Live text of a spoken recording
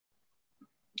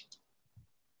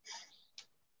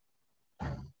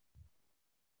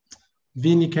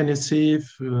Vinny, can you see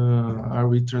if are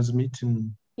we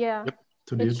transmitting Yeah.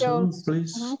 to the It YouTube, shows.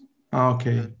 please?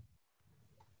 Okay.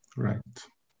 Right.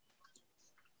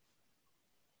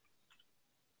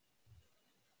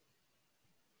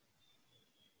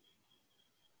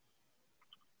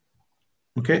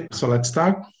 Okay, so let's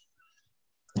start.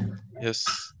 Yes.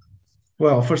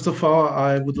 Well, first of all,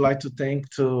 I would like to thank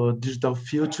to Digital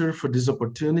Future for this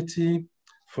opportunity.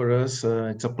 For us,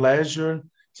 it's a pleasure.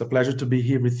 It's a pleasure to be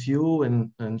here with you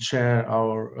and share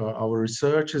our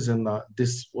researches and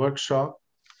this workshop.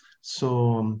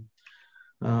 So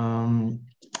I'm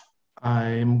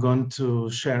going to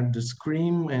share the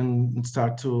screen and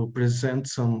start to present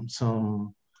some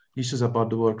issues about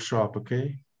the workshop,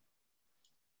 okay?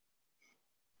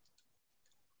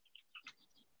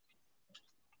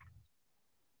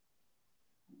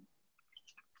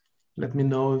 Let me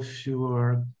know if you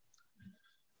are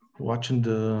watching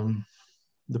the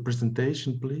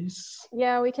presentation, please.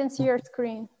 Yeah, we can see your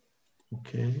screen.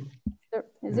 Okay.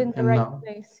 It's in the And right now,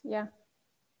 place. Yeah.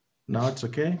 now it's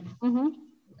okay?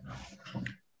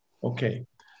 Okay.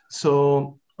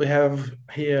 So we have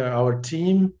here our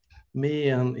team, me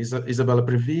and Isabella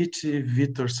Previci,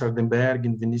 Vitor Sardenberg,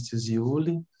 and Vinicius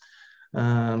Iuli.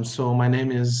 So my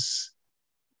name is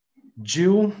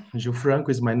Gil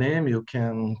Franco is my name. You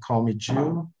can call me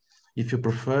Gil if you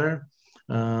prefer.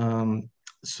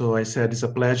 So I said it's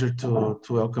a pleasure to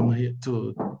welcome here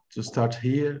to start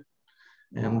here,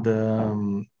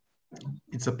 and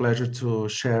it's a pleasure to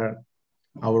share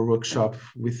our workshop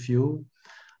with you.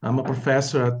 I'm a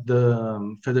professor at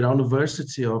the Federal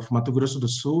University of Mato Grosso do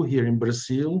Sul here in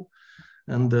Brazil,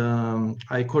 and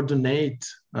I coordinate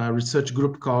a research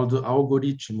group called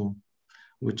Algoritmo,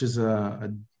 which is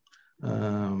a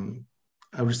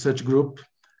research group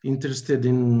interested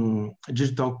in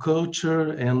digital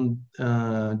culture and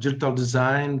digital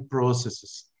design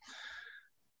processes.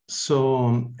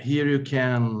 So here you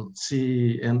can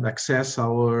see and access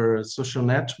our social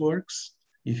networks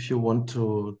if you want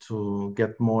to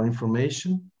get more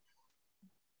information.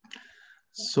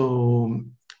 So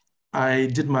I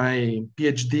did my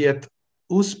PhD at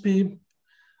USP,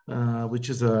 which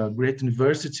is a great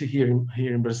university here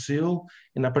in Brazil,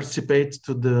 and I participate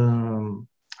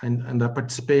I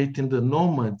participate in the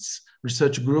Nomads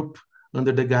research group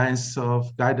under the guidance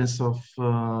of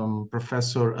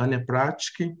Professor Ania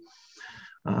Pratsky.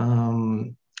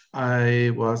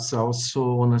 I was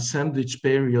also on a sandwich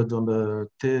period on the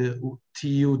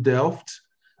TU Delft,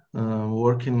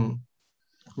 working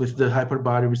with the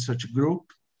hyperbody research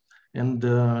group. And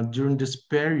during this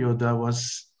period, I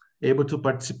was able to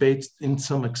participate in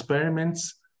some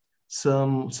experiments,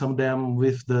 some of them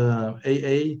with the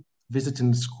AA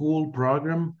visiting school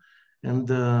program. And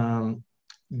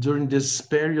during this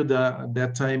period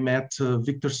that I met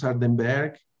Victor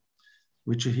Sardenberg,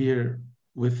 which here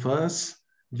with us.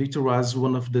 Victor was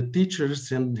one of the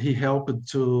teachers, and he helped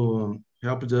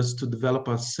us to develop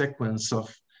a sequence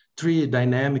of 3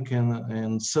 dynamic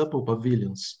and supple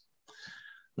pavilions.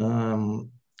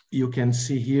 You can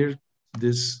see here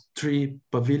these 3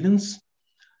 pavilions.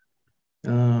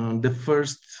 The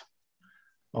first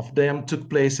of them took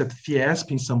place at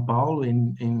Fiesp in São Paulo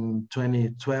in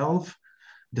 2012.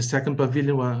 The second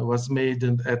pavilion was made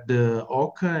at the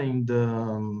Oca in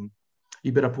the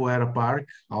Ibirapuera Park,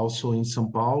 also in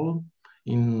São Paulo,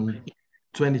 in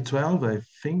 2012, I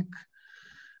think.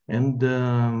 And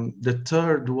the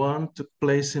third one took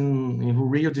place in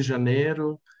Rio de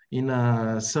Janeiro, in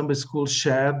a samba school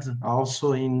shed,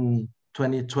 also in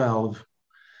 2012.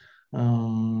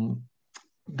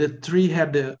 The 3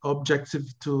 had the objective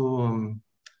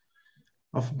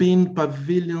of being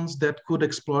pavilions that could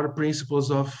explore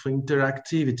principles of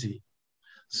interactivity.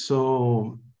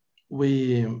 So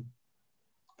we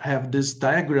have this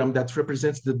diagram that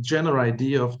represents the general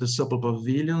idea of the supple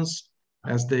pavilions,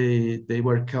 as they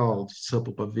were called,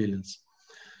 supple pavilions.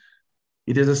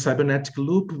 It is a cybernetic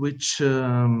loop which,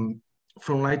 from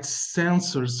light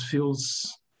sensors,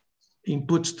 feels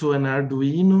input to an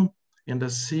Arduino and a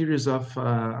series of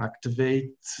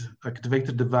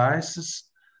activated devices,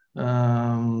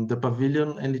 the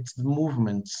pavilion and its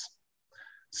movements.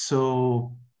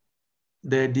 So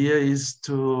the idea is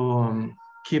to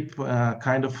keep a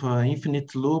kind of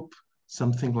infinite loop,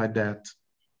 something like that.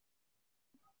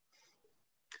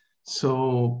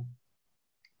 So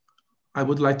I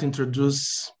would like to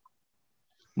introduce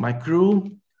my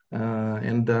crew,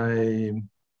 and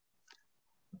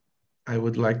I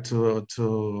would like to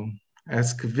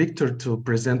ask Victor to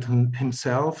present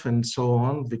himself and so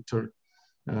on. Victor,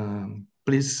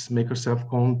 please make yourself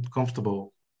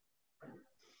comfortable.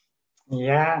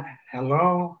 Yeah,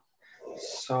 hello.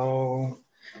 So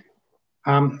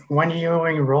When you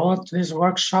enrolled to this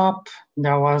workshop,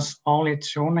 there was only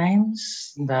two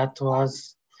names. That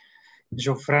was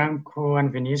Gianfranco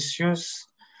and Vinicius.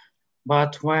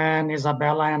 But when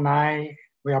Isabella and I,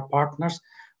 we are partners,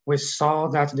 we saw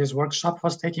that this workshop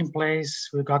was taking place.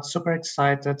 We got super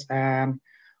excited and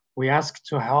we asked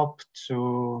to help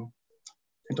to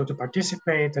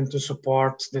participate and to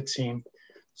support the team.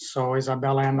 So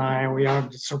Isabella and I, we are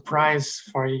the surprise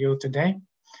for you today.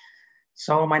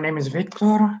 So my name is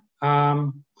Victor.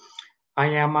 I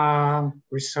am a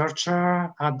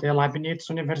researcher at the Leibniz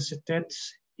Universität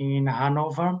in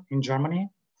Hanover, in Germany.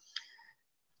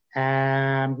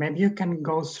 And maybe you can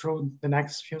go through the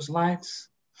next few slides.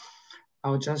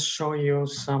 I'll just show you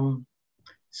some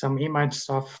images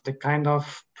of the kind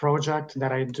of project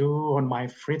that I do on my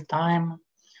free time.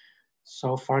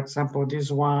 So for example,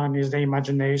 this one is the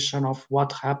imagination of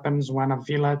what happens when a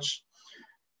village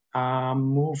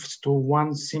moves to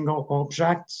one single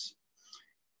object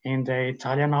in the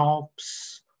Italian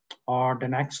Alps. Or the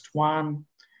next one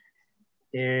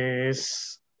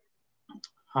is,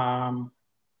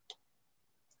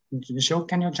 Jill,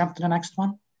 can you jump to the next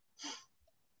one?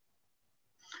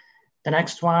 The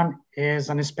next one is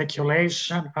a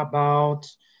speculation about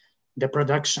the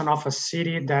production of a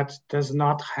city that does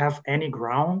not have any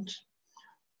ground,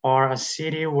 or a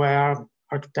city where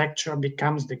architecture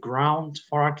becomes the ground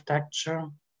for architecture.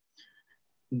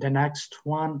 The next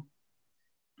one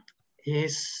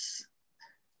is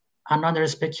another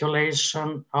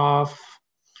speculation of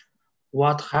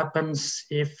what happens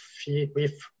if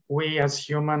we as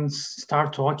humans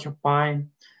start to occupy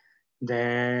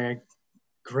the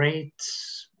great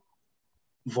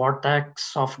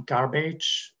vortex of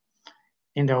garbage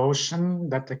in the ocean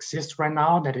that exists right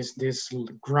now. That is this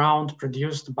ground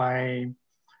produced by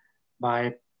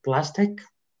plastic.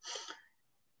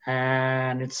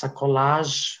 And it's a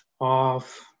collage of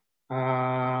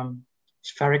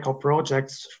spherical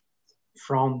projects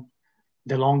from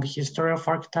the long history of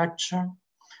architecture.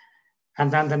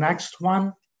 And then the next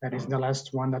one, that is the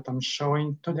last one that I'm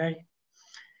showing today,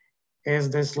 is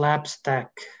the slab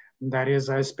stack. That is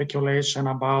a speculation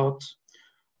about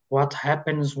what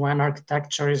happens when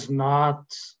architecture is not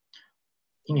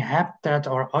inhabited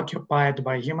or occupied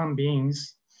by human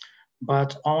beings,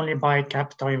 but only by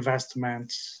capital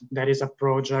investments. That is a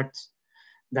project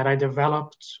that I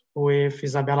developed with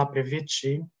Isabella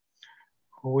Previci,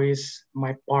 who is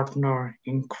my partner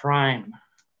in crime.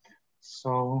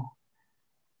 So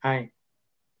I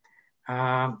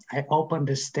open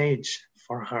the stage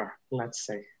for her, let's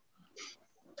say.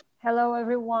 Hello,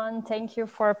 everyone. Thank you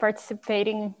for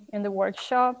participating in the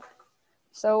workshop.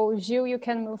 So Gilles, you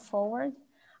can move forward.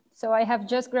 So I have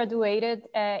just graduated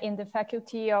in the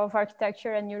Faculty of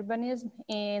Architecture and Urbanism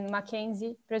in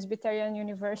Mackenzie Presbyterian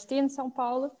University in São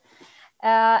Paulo.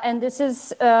 And this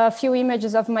is a few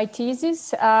images of my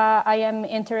thesis. I am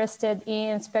interested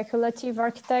in speculative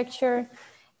architecture,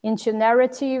 into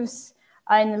narratives,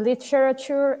 in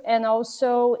literature, and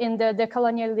also in the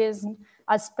decolonialism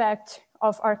aspect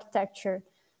of architecture.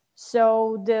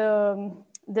 So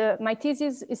my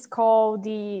thesis is called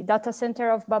The Data Center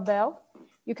of Babel.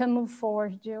 You can move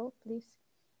forward, Jill, please.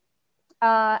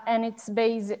 And it's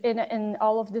based in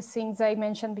all of the things I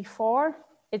mentioned before.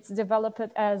 It's developed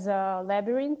as a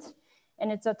labyrinth,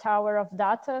 and it's a tower of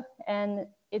data, and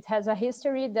it has a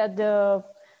history that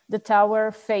the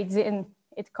tower fades in.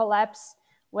 It collapses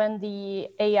when the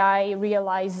AI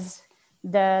realizes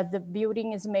that the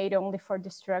building is made only for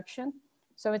destruction.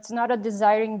 So it's not a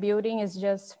desiring building, it's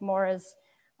just more as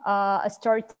a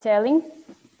storytelling.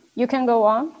 You can go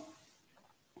on.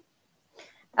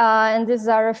 And these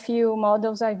are a few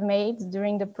models I've made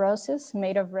during the process,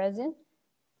 made of resin.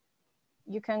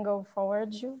 You can go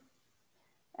forward, Ju.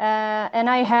 And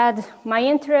I had my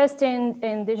interest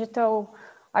in digital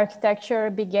architecture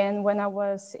began when I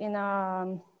was in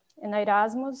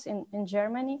Erasmus in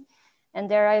Germany. And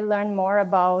there I learned more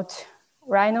about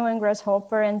Rhino and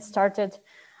Grasshopper and started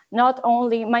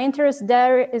my interest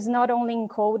there is not only in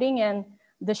coding and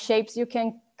the shapes you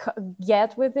can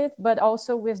get with it, but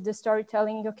also with the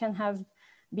storytelling you can have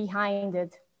behind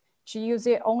it. To use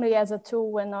it only as a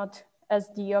tool and not as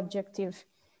the objective.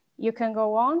 You can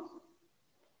go on.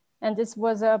 And this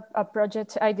was a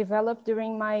project I developed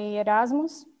during my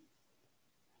Erasmus.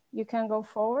 You can go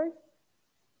forward.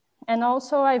 And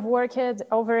also I've worked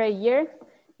over a year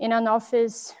in an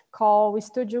office called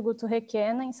Estúdio Guto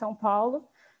Requena in São Paulo,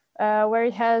 where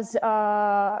it has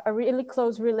a really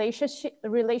close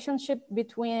relationship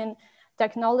between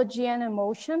technology and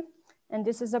emotion. And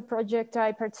this is a project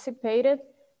I participated.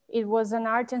 It was an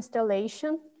art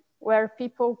installation where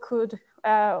people could,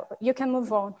 you can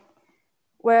move on.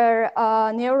 where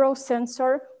a neural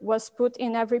sensor was put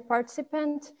in every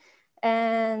participant,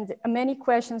 and many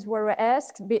questions were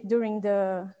asked during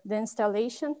the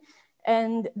installation,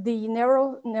 and the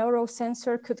neural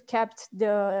sensor could capture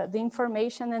the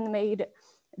information and made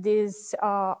this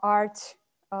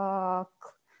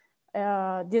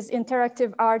this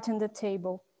interactive art in the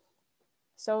table.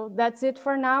 So that's it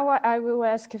for now. I will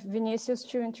ask Vinicius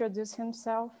to introduce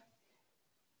himself.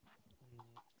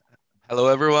 Hello,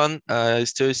 everyone. I'm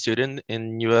still a student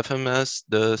in UFMS,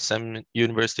 the same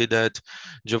university that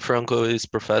Gianfranco is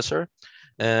professor.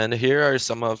 And here are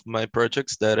some of my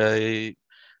projects that I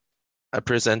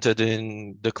presented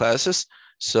in the classes.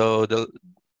 So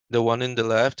the one in the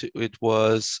left, it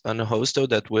was on a hostel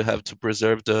that we have to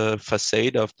preserve the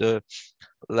facade of the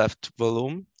left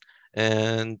volume.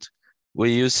 And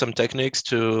we use some techniques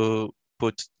to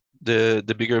put the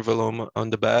bigger volume on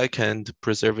the back and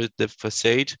preserve the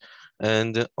facade.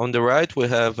 And on the right, we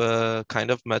have a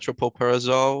kind of metropole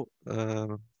parasol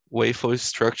waveform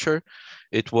structure.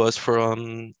 It was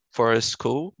for a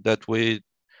school that we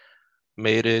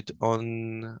made it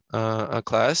on a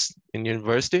class in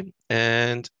university.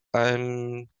 And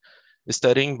I'm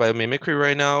studying biomimicry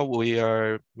right now. We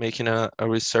are making a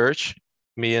research,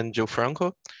 me and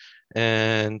Gianfranco,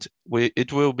 and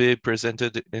it will be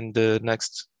presented in the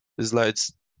next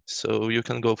slides. So you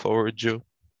can go forward, Gio.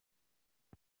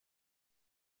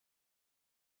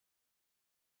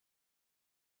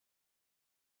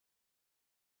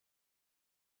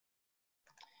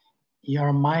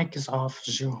 Your mic is off,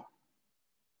 Gil.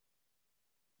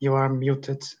 You are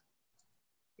muted.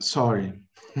 Sorry.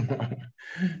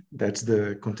 That's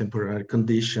the contemporary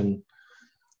condition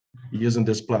using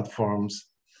these platforms.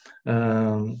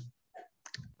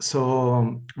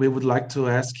 So we would like to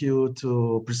ask you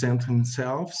to present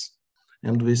themselves,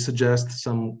 and we suggest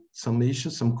some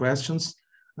issues, some questions.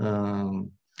 The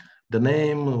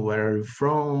name, where are you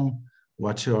from,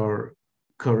 what's your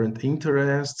current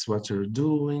interests, what you're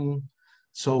doing,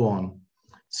 so on.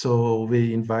 So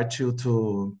we invite you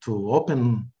to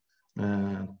open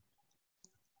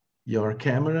your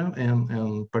camera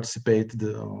and participate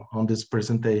on this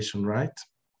presentation, right?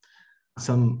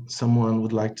 Someone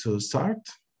would like to start?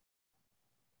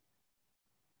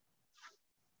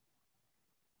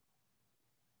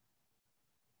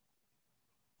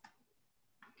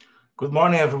 Good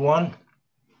morning, everyone.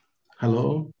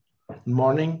 Hello, good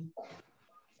morning.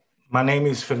 My name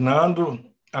is Fernando.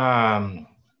 I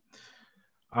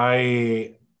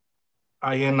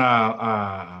am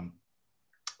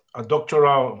a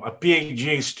doctoral, a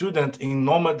PhD student in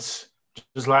nomads,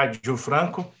 just like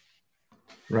Gianfranco.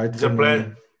 Right, it's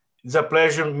a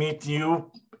pleasure meeting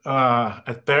you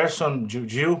at person,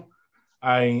 Gil.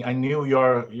 I knew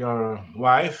your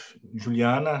wife,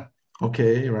 Juliana.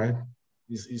 Okay, right.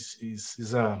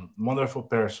 Is a wonderful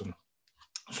person.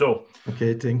 So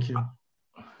okay, thank you.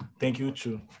 Thank you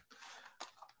too.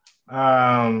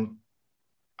 I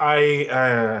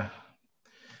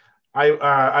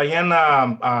am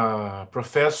a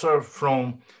professor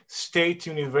from State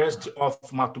University of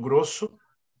Mato Grosso.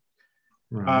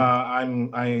 Right. I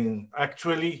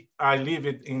live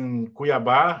in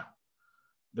Cuiabá,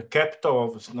 the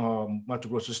capital of Mato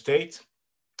Grosso State,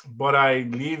 but I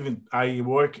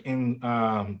work in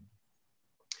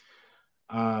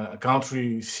a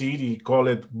country city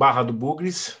called Barra do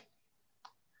Bugres.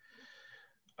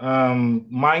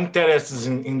 My interest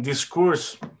in this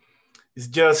course is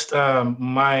just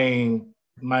my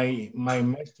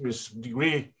master's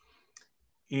degree.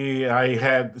 I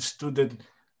had studied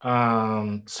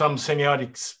some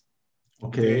semiotics,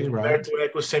 okay, right?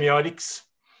 Semiotics,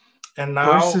 and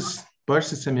now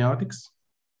Percy semiotics.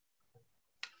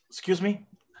 Excuse me.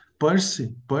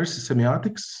 Percy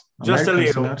semiotics. Just a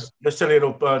little.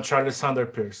 Charles Sanders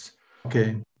Peirce.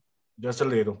 Okay. Just a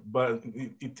little, but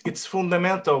it's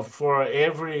fundamental for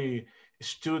every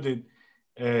student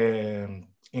in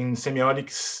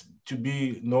semiotics to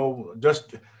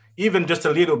even just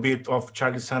a little bit of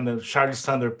Charles Sanders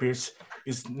Peirce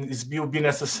will be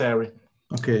necessary.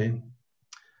 Okay.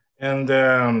 And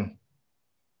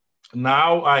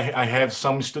now I have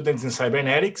some students in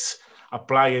cybernetics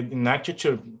applied in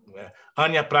architecture.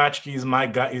 Anya Pratik is my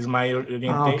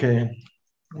orientation. Okay.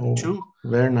 Oh, too.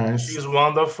 Very nice. She's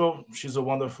wonderful. She's a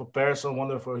wonderful person,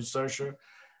 wonderful researcher,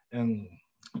 and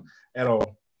at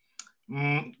all.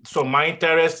 So my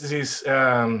interest is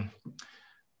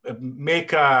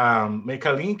make a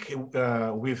link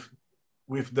with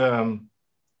the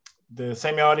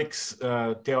semiotics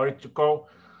theoretical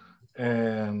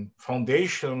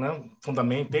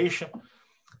fundamentation,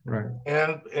 right?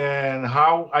 And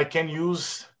how I can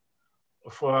use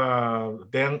for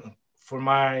for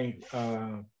my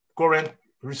current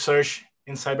research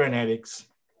in cybernetics.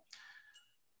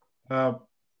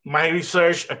 My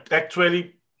research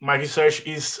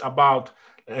is about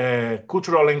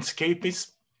cultural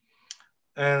landscapes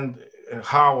and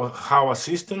how a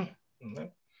system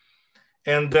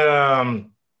and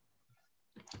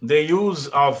the use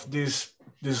of this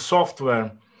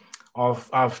software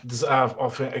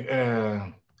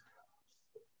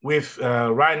with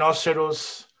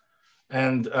rhinoceros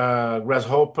and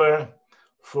grasshopper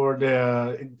for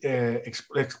the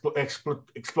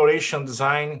exploration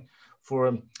design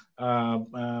for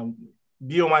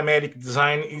biomimetic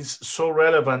design is so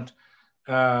relevant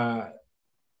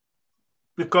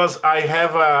because I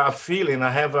have a feeling,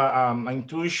 I have an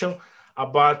intuition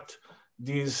about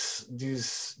this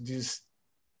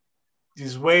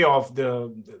way of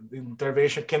the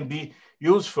intervention can be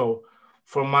useful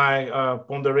for my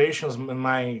ponderations and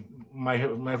my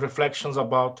reflections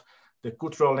about the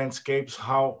cultural landscapes,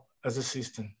 how as a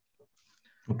system.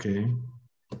 Okay.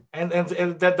 And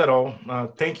that's all.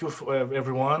 Thank you for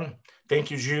everyone.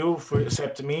 Thank you, Gil, for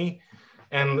accepting me.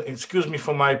 And excuse me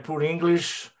for my poor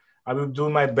English. I will do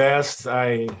my best.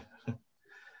 I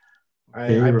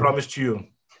promise to you.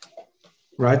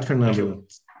 Right, Fernando.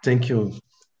 Thank you.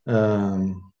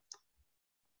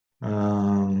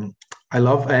 I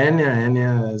love Anya.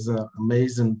 Anya is an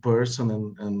amazing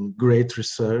person and great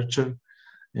researcher.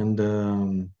 And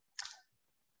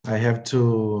I have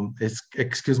to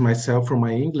excuse myself for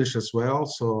my English as well.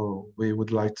 So we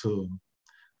would like to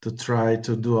try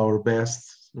to do our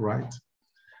best, right?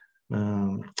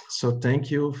 So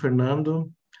thank you, Fernando.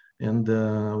 And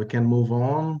we can move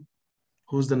on.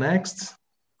 Who's the next?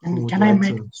 Can I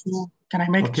make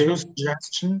two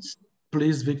suggestions?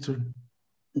 Please, Victor.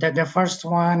 The first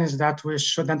one is that we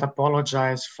shouldn't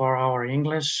apologize for our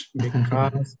English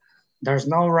because there's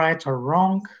no right or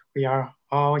wrong. We are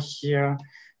all here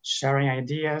sharing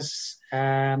ideas,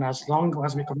 and as long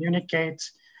as we communicate,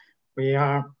 we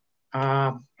are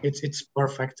it's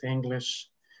perfect English.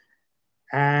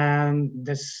 And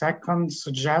the second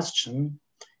suggestion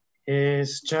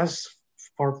is just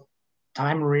for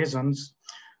time reasons.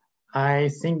 I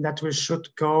think that we should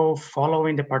go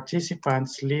following the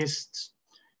participants list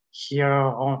here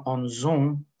on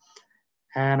Zoom.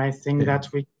 And I think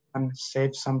that we can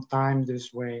save some time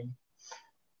this way.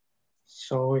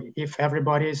 So if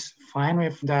everybody is fine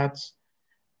with that,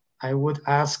 I would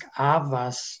ask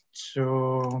Avas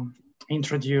to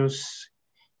introduce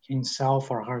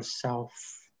himself or herself.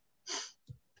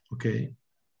 Okay.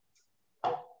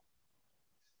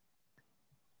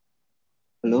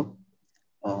 Hello,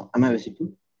 am I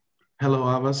visible? Hello,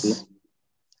 Avas.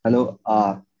 Hello,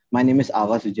 my name is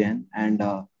Avas Ujain, and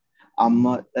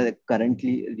I'm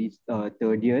currently reached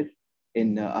third year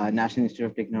in National Institute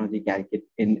of Technology, Calicut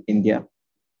in India.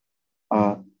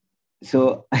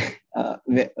 So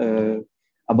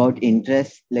about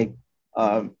interest,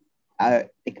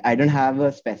 I don't have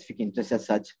a specific interest as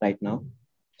such right now.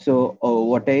 So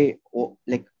what I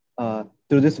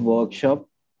through this workshop,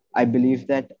 I believe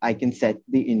that I can set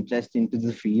the interest into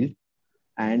the field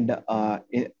and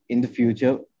in the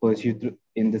future pursue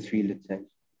in this field itself.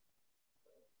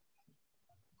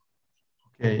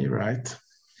 Okay, right.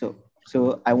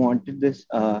 So I wanted this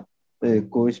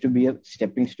course to be a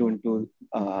stepping stone to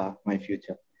my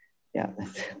future. Yeah.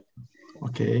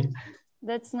 Okay.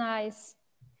 That's nice.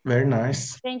 Very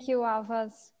nice. Thank you,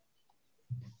 Avas.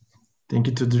 Thank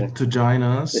you to join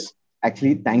us.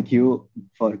 Actually, thank you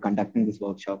for conducting this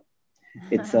workshop.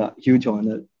 It's a huge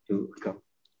honor to come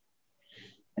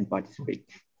and participate.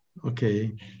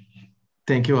 Okay.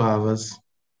 Thank you, Avas.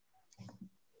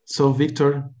 So,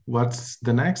 Victor, what's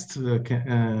the next?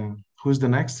 Who's the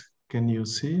next? Can you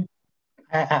see?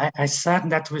 I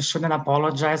said that we shouldn't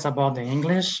apologize about the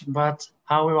English, but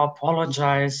I will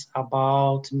apologize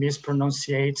about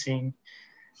mispronouncing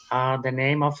the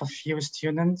name of a few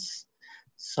students.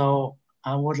 So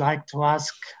I would like to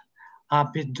ask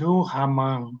Abdul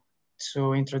Haman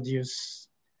to introduce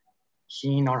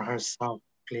him or herself,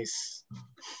 please.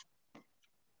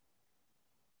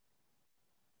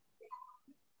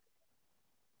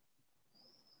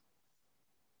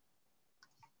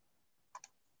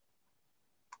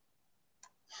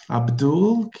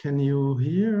 Abdul, can you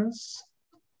hear us?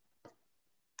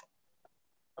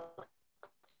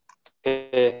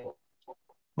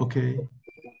 Okay.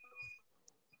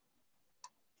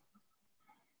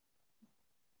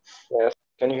 Yes,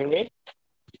 can you hear me?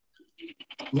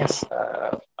 Yes.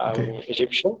 I'm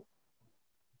Egyptian.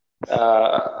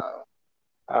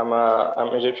 I'm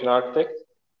Egyptian architect.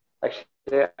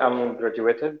 Actually, I'm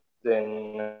graduated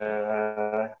in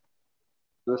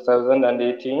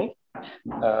 2018.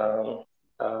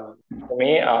 For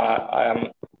me,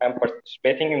 I'm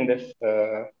participating in this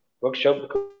workshop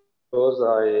because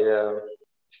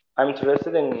I'm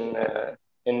interested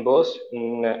in both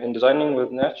in designing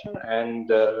with nature and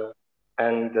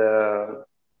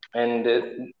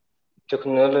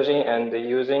technology and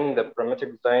using the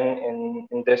primitive design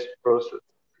in this process.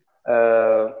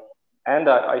 And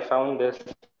I found this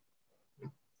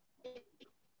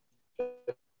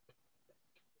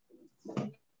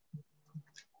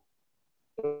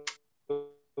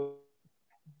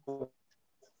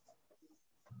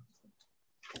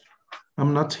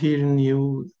I'm not hearing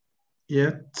you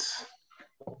yet.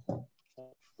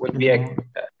 would be a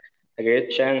great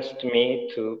chance to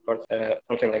me to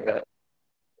something like that.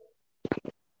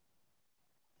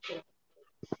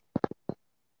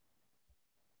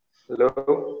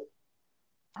 Hello.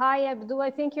 Hi, Abdul.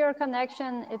 I think your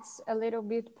connection it's a little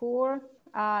bit poor.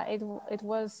 It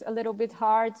was a little bit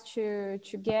hard to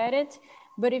get it.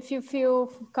 But if you feel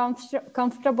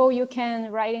comfortable, you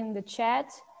can write in the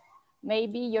chat,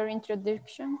 maybe your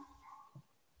introduction.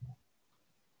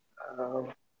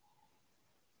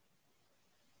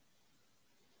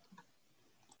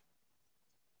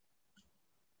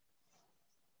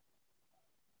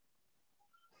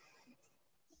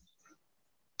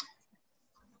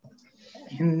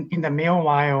 In the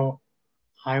meanwhile,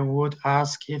 I would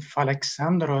ask if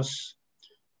Alexandros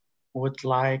would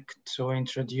like to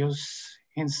introduce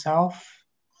himself,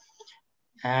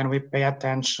 and we pay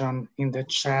attention in the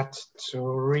chat to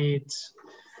read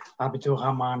Abdul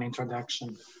Rahman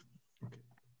introduction.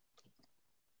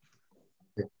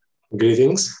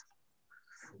 Greetings.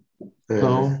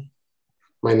 Hello.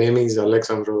 My name is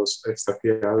Alexandros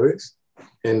Efstachiadis,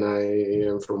 and I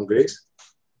am from Greece.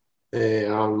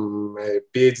 I'm a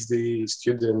PhD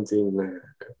student in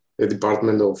the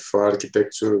Department of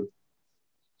Architecture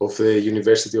of the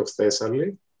University of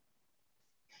Thessaly.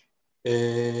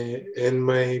 And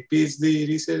my PhD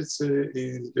research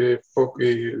is the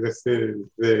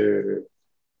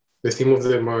theme of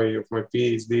my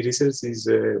PhD research is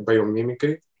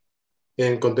biomimicry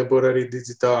and contemporary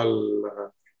digital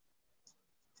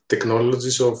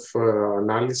technologies of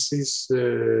analysis,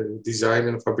 design,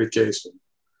 and fabrication.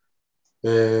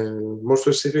 More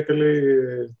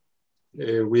specifically,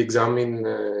 we examine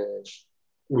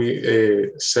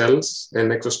cells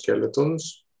and exoskeletons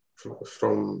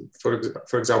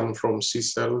for example, from sea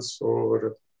cells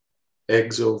or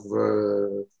eggs of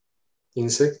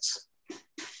insects,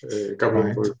 couple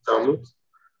of examples.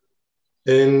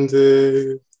 And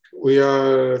we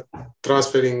are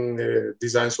transferring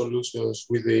design solutions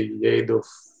with the aid of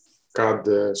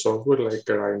CAD software like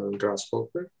Rhino and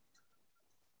Grasshopper.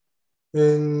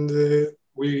 And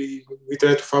we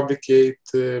try to fabricate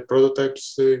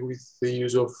prototypes with the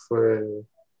use of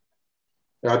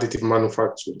additive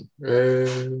manufacturing.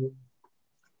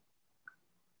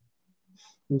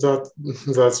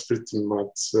 That's pretty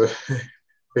much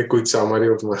a quick summary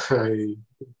of my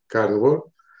current work.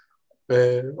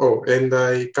 And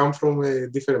I come from a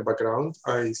different background.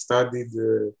 I studied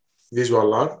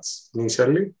visual arts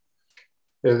initially,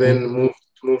 and then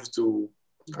moved to,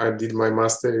 I did my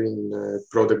master in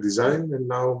product design, and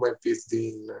now my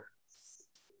PhD in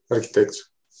architecture.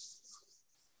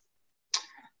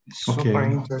 Super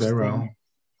interesting. Very well.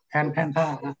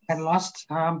 And last,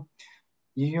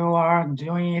 you are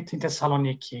doing it in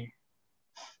Thessaloniki.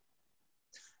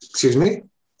 Excuse me?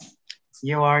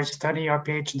 You are studying your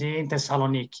PhD in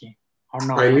Thessaloniki, or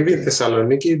not? I live in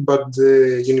Thessaloniki, but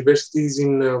the university is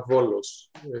in Volos.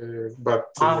 But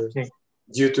okay.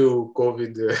 Due to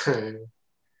COVID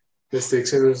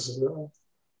restrictions,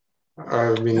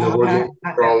 I've been working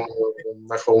from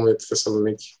my home at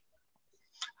Thessaloniki.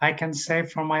 I can say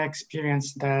from my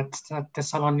experience that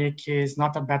Thessaloniki is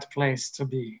not a bad place to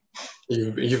be.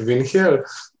 You've been here?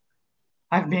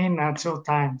 I've been 2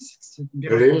 times. It's a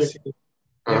beautiful really? city.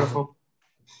 Beautiful.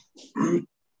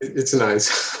 It's nice.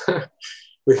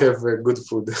 We have good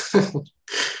food.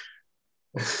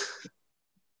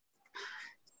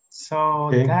 So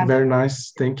okay, then, very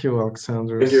nice. Thank you,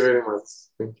 Alexander. Thank you very much.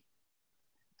 Thank you.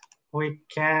 We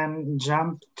can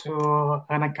jump to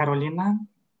Ana Carolina.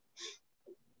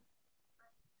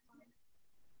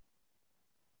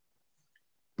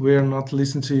 We are not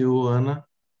listening to you, Ana.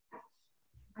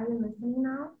 Are you listening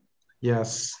now?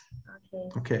 Yes. Okay.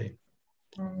 Okay.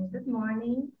 Good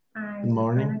morning. I'm Good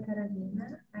morning. Ana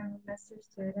Carolina. I'm a master's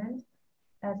student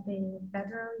at the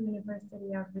Federal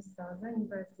University of Viçosa in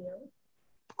Brazil.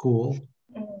 Cool.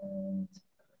 And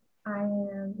I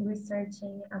am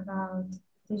researching about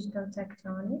digital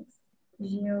tectonics.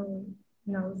 Gio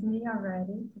knows me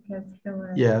already because he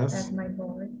was at my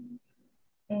board.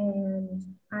 And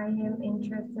I am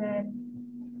interested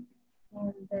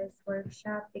in this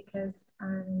workshop because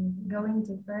I'm going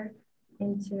deeper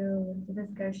into the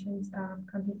discussions of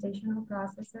computational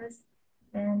processes.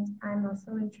 And I'm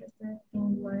also interested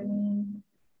in learning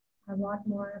a lot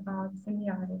more about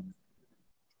semiotics.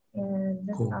 And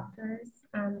the softwares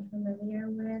I'm familiar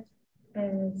with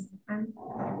is, I'm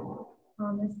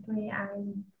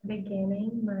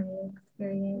beginning my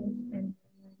experience in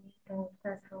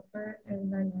Grasshopper and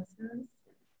Rhinoceros,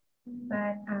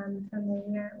 but I'm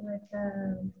familiar with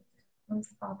the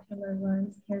most popular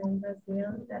ones here in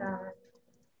Brazil that are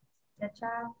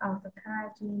SketchUp,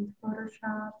 AutoCAD,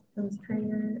 Photoshop,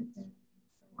 Illustrator, and so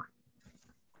on.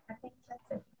 I think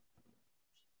that's it.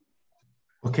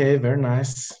 Okay, very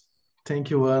nice. Thank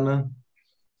you, Anna.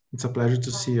 It's a pleasure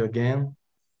to see you again.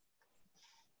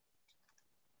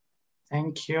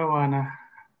 Thank you, Anna.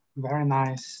 Very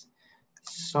nice.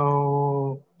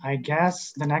 So I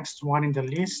guess the next one in the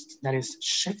list that is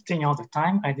shifting all the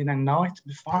time, I didn't know it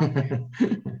before,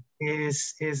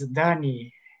 is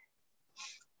Dani.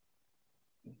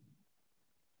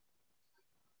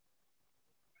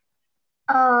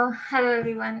 Hello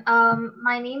everyone.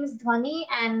 My name is Dhwani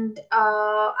and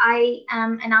I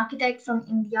am an architect from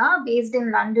India based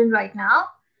in London right now.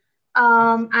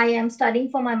 I am studying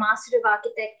for my Master of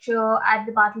Architecture at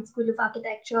the Bartlett School of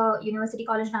Architecture, University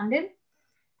College London.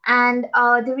 And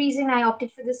the reason I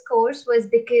opted for this course was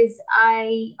because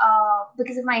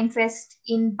because of my interest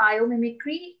in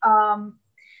biomimicry.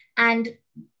 And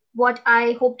what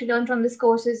I hope to learn from this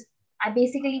course is I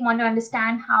basically want to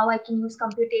understand how I can use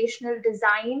computational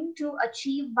design to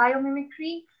achieve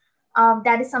biomimicry.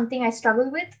 That is something I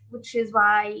struggle with, which is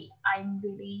why I'm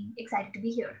really excited to be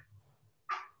here.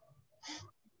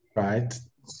 Right.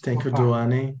 Thank you,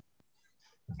 Dhwani.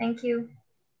 Thank you.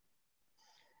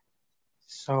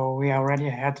 So we already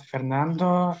had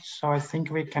Fernando, so I think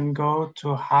we can go to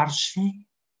Harshi.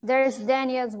 There is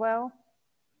Danny as well.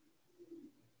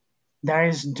 There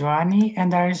is Dhwani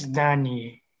and there is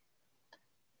Dani.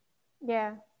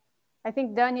 Yeah, I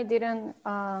think Danny didn't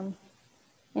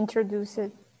introduce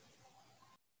it.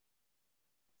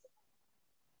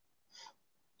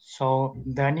 So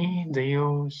Dani, do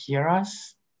you hear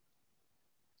us?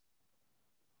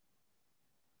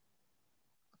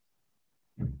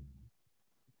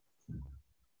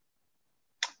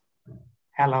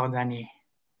 Hello, Dani.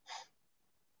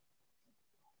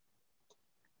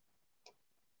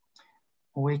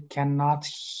 We cannot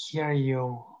hear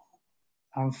you,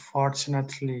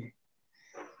 unfortunately.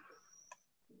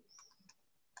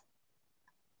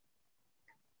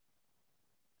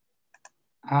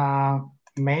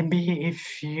 Maybe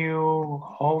if you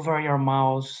hover your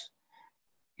mouse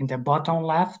in the bottom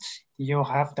left, you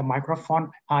have the microphone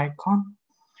icon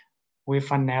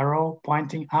with an arrow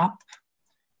pointing up,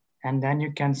 and then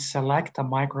you can select a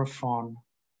microphone.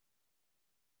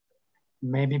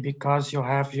 Maybe because you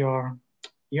have your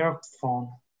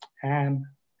earphone and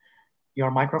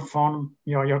your microphone,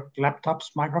 your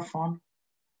laptop's microphone.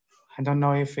 I don't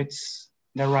know if it's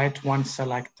the right one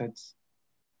selected.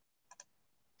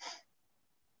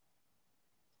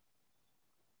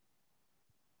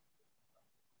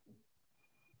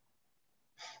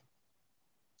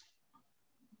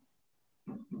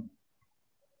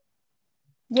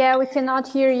 Yeah, we cannot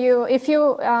hear you. If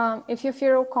you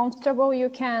feel comfortable, you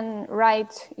can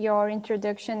write your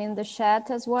introduction in the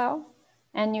chat as well,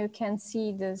 and you can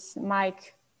see this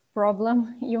mic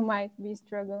problem you might be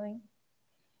struggling.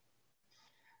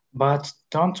 But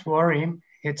don't worry,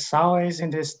 it's always in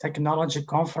this technology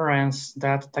conference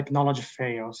that technology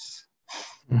fails.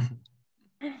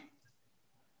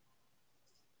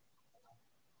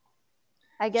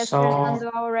 I guess Fernando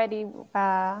already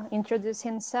introduced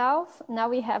himself. Now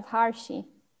we have Harshi.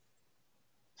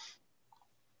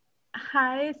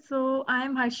 Hi, so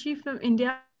I'm Harshi from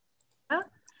India,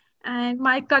 and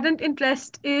my current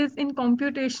interest is in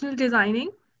computational designing,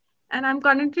 and I'm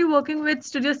currently working with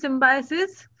Studio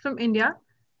Symbiosis from India.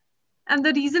 And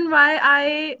the reason why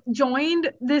I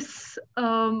joined this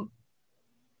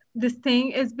this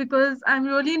thing is because I'm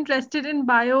really interested in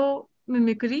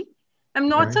biomimicry. I'm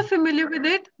not so familiar with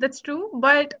it, that's true,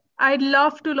 but I'd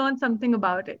love to learn something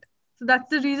about it. So that's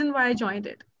the reason why I joined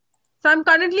it. So I'm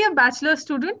currently a bachelor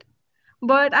student,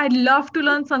 but I'd love to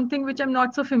learn something which I'm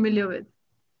not so familiar with.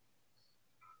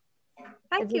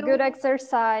 It's a good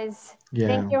exercise. Yeah.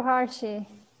 Thank you, Harshi.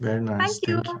 Very nice. Thank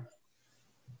you.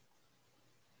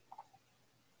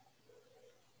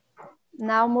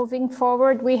 Now moving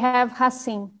forward, we have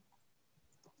Hassin.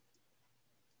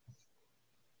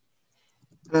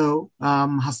 Hello,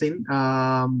 Hassin.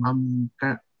 I'm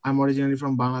originally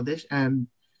from Bangladesh, and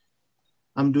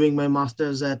I'm doing my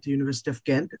master's at University of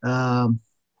Kent.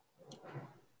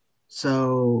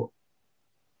 So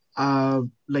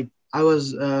like I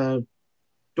was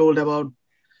told about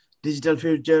digital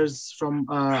futures from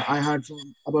I heard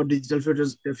about digital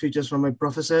futures from my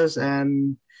professors,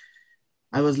 and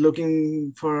I was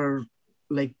looking for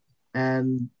like,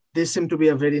 and this seemed to be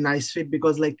a very nice fit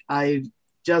because like I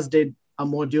just did a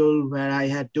module where I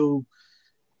had to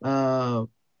uh,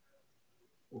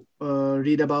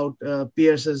 read about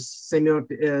Peirce's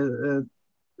semiotic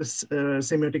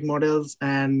models,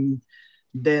 and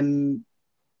then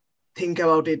think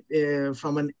about it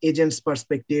from an agent's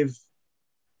perspective.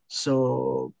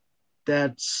 So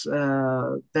that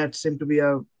seemed to be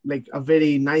a like a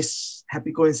very nice,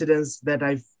 happy coincidence that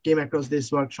I came across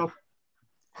this workshop.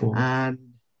 Cool.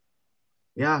 And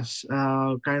yes,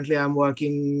 currently I'm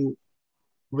working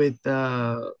with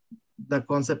the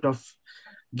concept of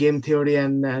game theory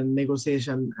and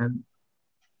negotiation, and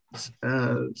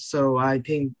so I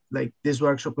think like this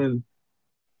workshop will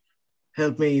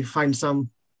help me find some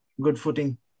good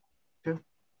footing too.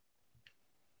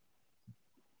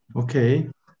 Okay,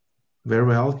 very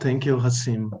well. Thank you,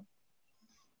 Hassim.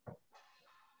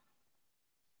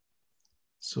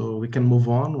 So we can move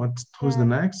on. Who's the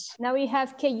next? Now we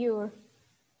have Keyur.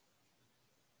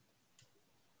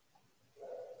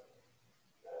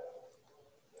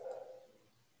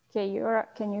 Keyur,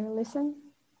 can you listen?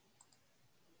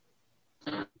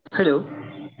 Hello.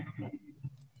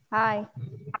 Hi.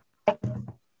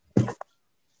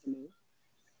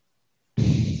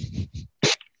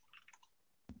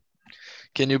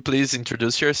 Can you please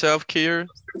introduce yourself, Kier?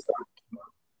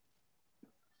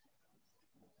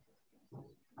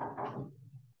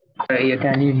 Yeah,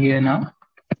 can you hear now?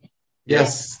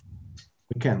 Yes,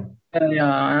 we can.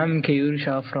 Yeah, I'm Keyur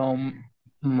Shah from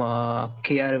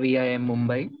KRVIM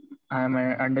Mumbai. I'm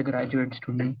an undergraduate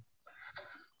student.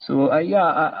 So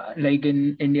yeah, like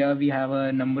in India, we have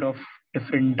a number of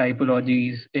different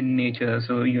typologies in nature.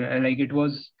 So like it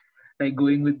was like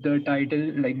going with the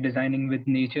title, like designing with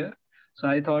nature. So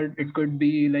I thought it could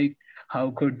be like,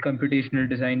 how could computational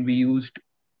design be used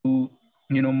to,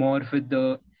 morph with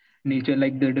the nature,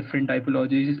 like the different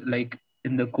typologies, like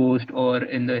in the coast or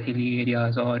in the hilly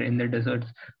areas or in the deserts,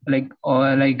 like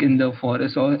or like in the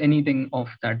forest or anything of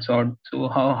that sort. So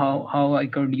how I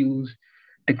could use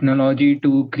technology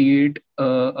to create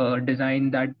a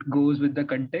design that goes with the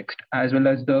context as well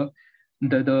as the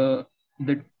the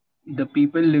the, the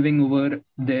people living over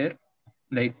there,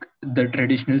 like the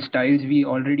traditional styles we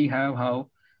already have, how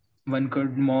one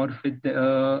could morph with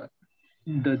the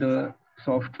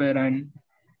software and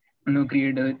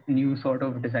create a new sort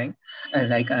of design.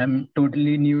 Like I'm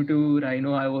totally new to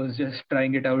Rhino. I was just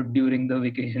trying it out during the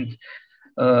vacations,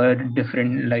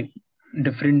 different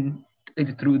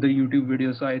through the YouTube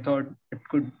video. So I thought it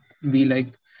could be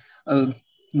like a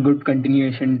good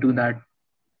continuation to that.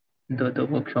 The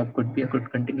workshop could be a good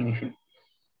continuation.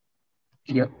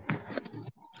 Yeah.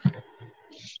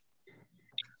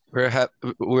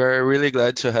 We're really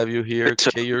glad to have you here,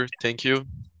 Kier. Thank you.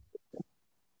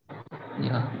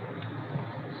 Yeah.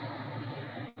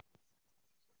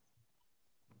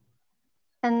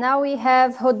 And now we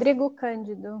have Rodrigo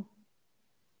Cândido.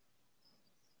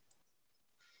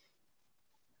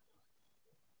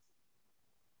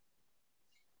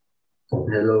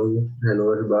 Hello,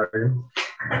 everybody.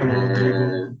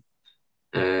 Hello,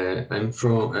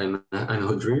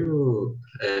 Rodrigo.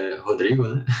 I'm Rodrigo,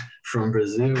 né? From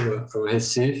Brazil, from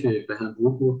Recife,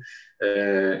 Pernambuco.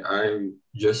 I'm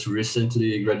just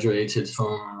recently graduated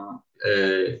from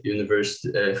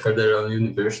Federal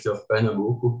University of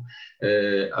Pernambuco.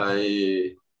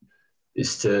 I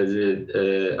studied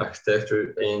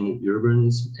architecture and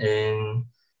urbanism, and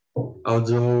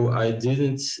although I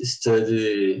didn't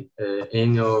study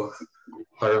any of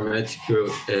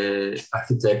parametric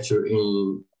architecture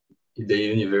in the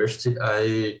university,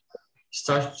 I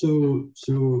started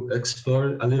to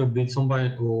explore a little bit on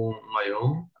my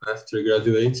own after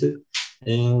graduated,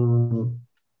 and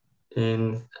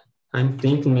I'm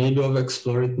thinking maybe I'll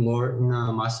explore it more in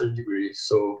a master's degree.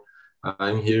 So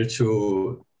I'm here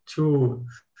to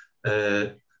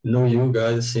know you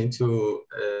guys and to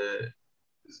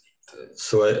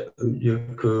you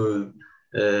could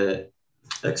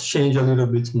exchange a little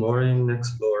bit more and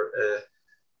explore.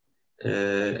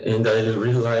 And I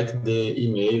really like the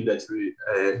email that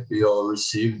we all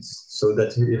received, so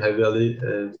that we have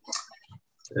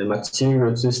a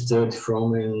material to study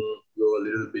from and go a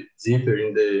little bit deeper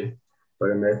in the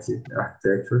parametric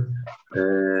architecture.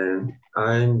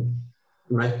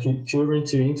 My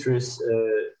current interest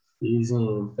is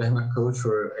in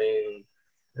permaculture and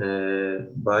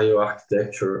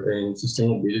bioarchitecture and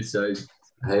sustainability.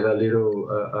 I have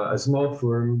a small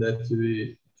firm that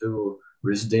we do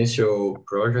residential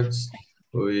projects.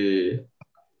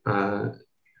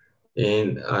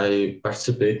 And I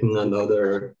participate in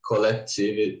another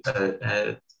collective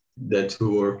that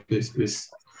work with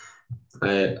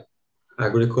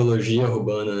agroecologia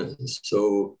urbana.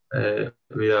 So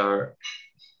we are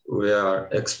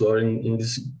exploring in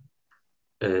this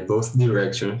both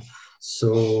directions.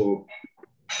 So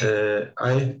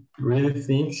I really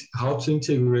think how to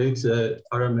integrate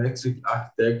parametric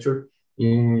architecture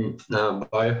in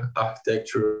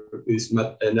bioarchitecture is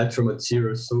a natural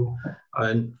material. So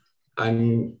I'm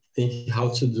thinking how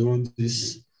to do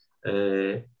this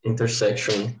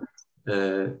intersection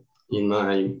in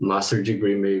my master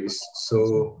degree maybe.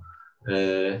 So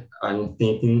I'm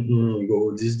thinking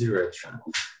go this direction.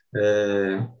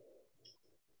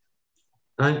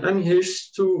 I'm here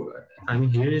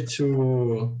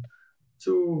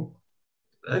to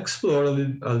explore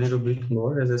a little bit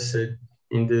more, as I said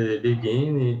in the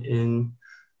beginning, and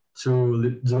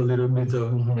to do a little bit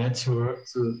of network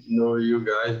to know you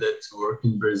guys that work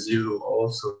in Brazil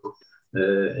also,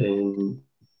 and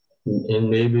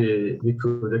maybe we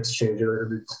could exchange a little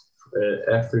bit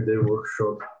after the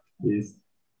workshop if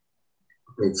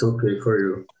it's okay for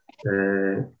you.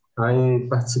 I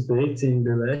participated in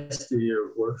the last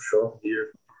year workshop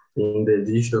here in the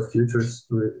digital futures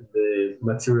with the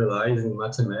materializing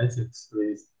mathematics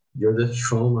with Joseph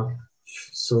Schoma.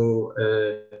 So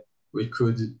we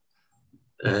could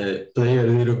play a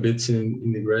little bit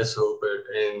in the grasshopper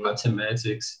and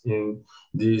mathematics in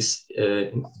this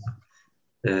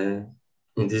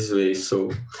way.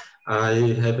 So I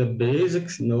have a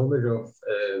basic knowledge of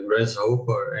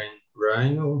grasshopper and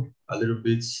Rhino, a little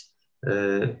bit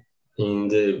in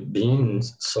the Beam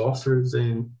softwares,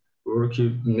 and work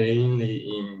mainly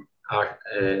in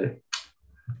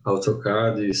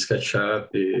AutoCAD,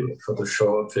 SketchUp,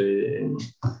 Photoshop,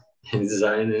 and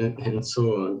design, and so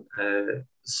on.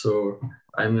 So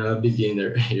I'm a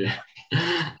beginner here.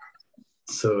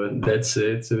 So that's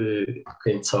it. We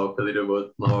can talk a little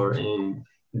bit more in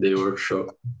the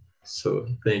workshop. So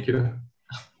thank you.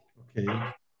 Okay.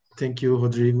 Thank you,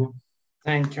 Rodrigo.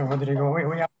 Thank you, Rodrigo.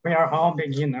 We are all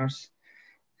beginners.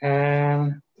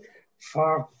 And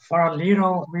for a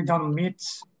little, we don't meet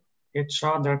each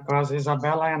other because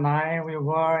Isabella and I, we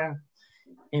were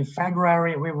in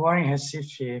February, we were in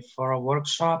Recife for a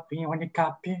workshop in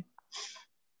Unicap.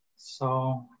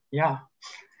 So yeah,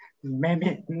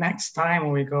 maybe next time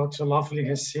we go to lovely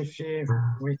Recife,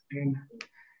 we can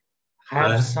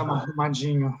have some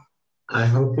arrumadinho. I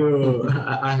hope you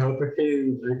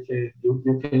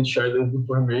can share the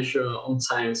information on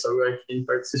time so I can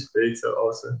participate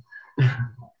also.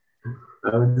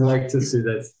 I would like to see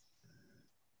that.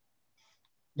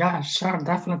 Yeah, sure,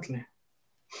 definitely.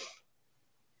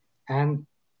 And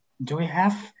do we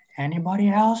have anybody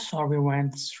else, or we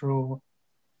went through?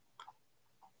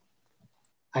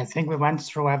 I think we went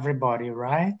through everybody,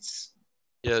 right?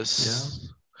 Yes.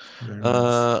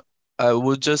 Yeah. I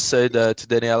would just say that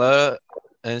Daniela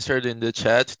answered in the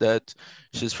chat that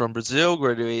she's from Brazil,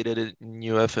 graduated in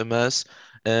UFMS,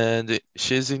 and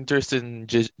she's interested in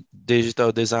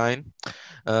digital design.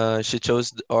 She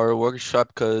chose our workshop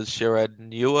because she already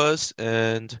knew us,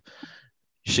 and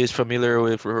she's familiar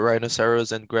with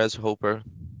rhinoceros and grasshopper.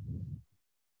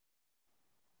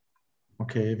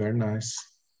 Okay, very nice.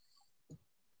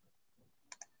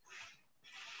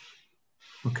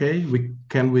 Okay,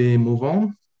 can we move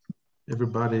on?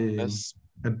 Everybody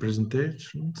had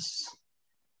presentations.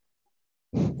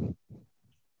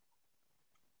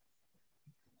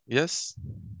 Yes.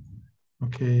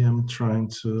 Okay, I'm trying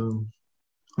to.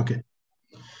 Okay.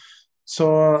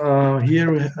 So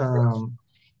here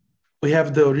we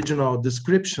have the original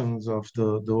descriptions of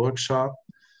the workshop,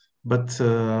 but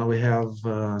we have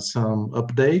some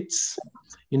updates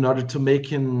in order to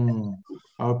make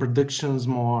our productions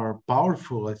more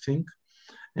powerful, I think,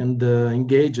 and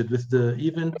engaged with the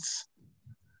events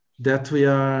that we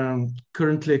are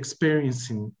currently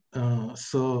experiencing.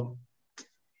 So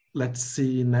let's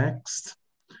see next.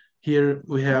 Here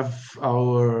we have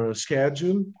our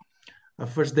schedule. A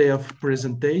first day of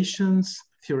presentations,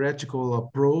 theoretical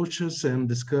approaches and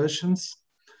discussions.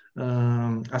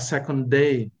 A second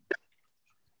day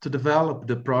to develop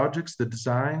the projects, the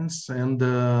designs, and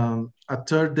a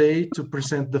third day to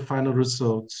present the final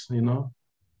results,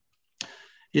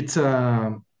 It's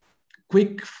a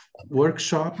quick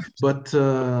workshop, but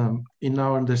in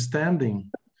our understanding,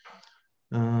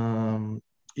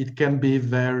 it can be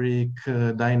very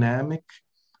dynamic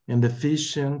and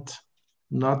efficient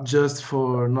not just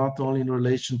for, not only in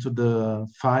relation to the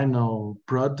final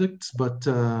products, but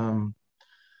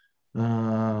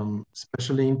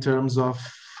especially in terms of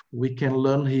we can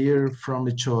learn here from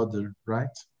each other, right?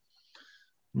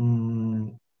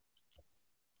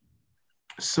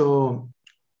 So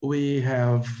we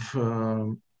have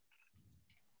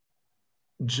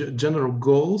general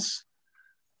goals.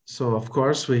 So of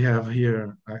course we have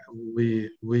here, we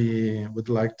would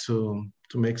like to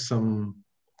make some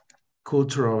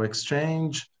cultural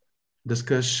exchange,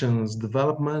 discussions,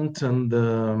 development, and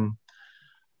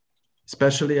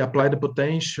especially apply the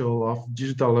potential of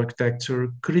digital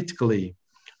architecture critically.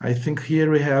 I think here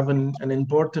we have an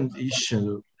important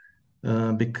issue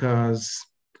because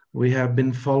we have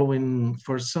been following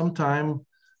for some time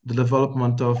the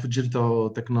development of digital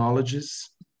technologies,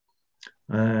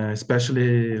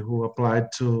 especially who applied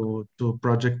to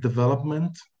project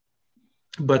development,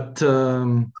 but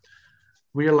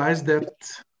realize that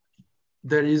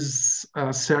there is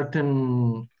a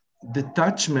certain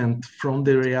detachment from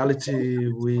the reality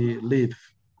we live.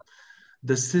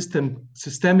 The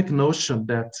systemic notion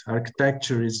that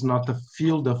architecture is not a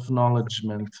field of knowledge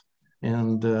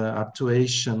and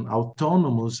actuation,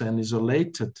 autonomous and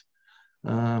isolated,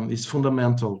 is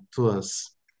fundamental to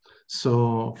us.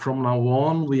 So from now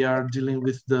on, we are dealing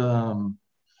with the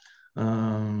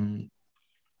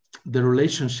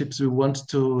relationships we want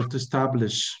to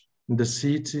establish in the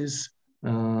cities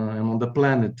and on the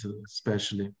planet,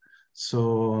 especially.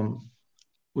 So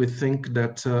we think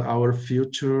that our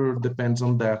future depends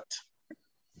on that.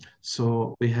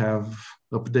 So we have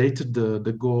updated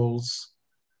the goals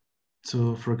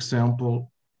to, for example,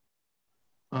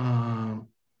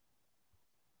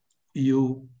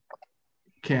 you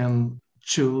can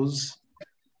choose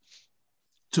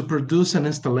to produce an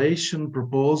installation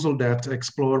proposal that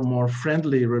explore more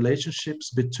friendly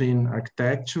relationships between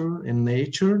architecture and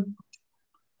nature,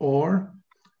 or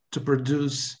to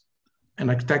produce an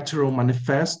architectural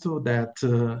manifesto that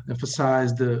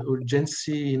emphasizes the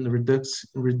urgency in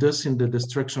reducing the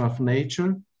destruction of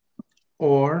nature,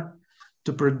 or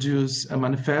to produce a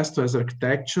manifesto as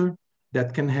architecture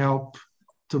that can help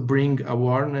to bring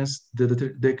awareness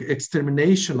the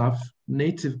extermination of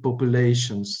native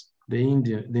populations, the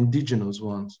indigenous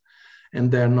ones,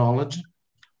 and their knowledge,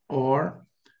 or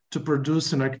to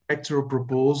produce an architectural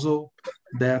proposal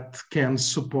that can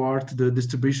support the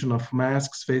distribution of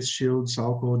masks, face shields,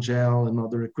 alcohol gel, and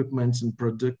other equipments and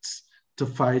products to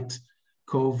fight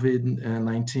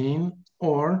COVID-19,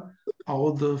 or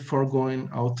all the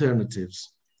foregoing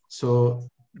alternatives. So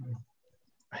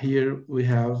here we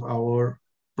have our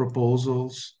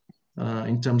proposals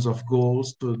in terms of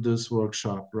goals to this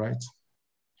workshop, right?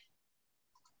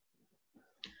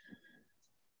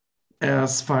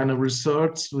 As final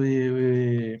results,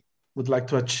 we would like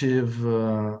to achieve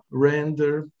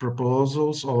render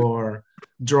proposals or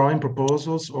drawing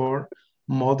proposals or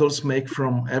models made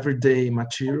from everyday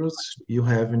materials you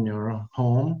have in your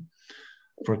home,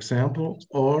 for example,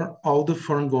 or all the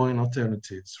foregoing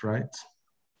alternatives, right?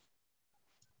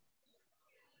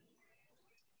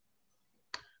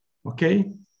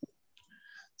 Okay,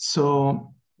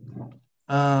 so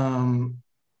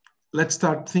let's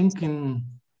start thinking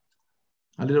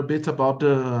a little bit about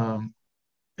the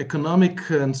economic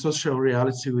and social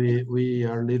reality we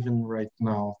are living right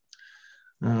now.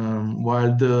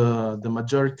 While the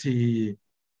majority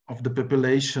of the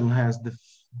population has the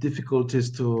difficulties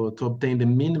to obtain the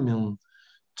minimum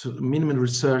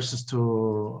resources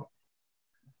to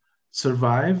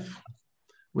survive,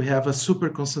 we have a super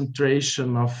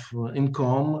concentration of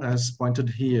income as pointed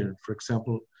here. For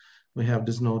example, we have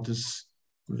this notice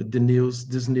with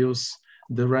this news,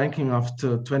 the ranking of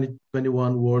the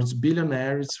 2021 world's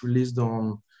billionaires released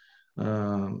on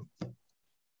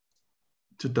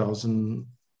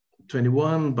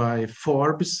 2021 by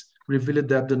Forbes revealed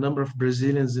that the number of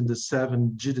Brazilians in the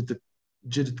 7-digit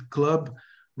club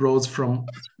rose from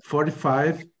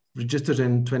 45 registered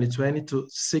in 2020 to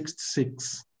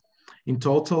 66. In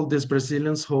total, these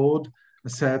Brazilians hold a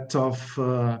set of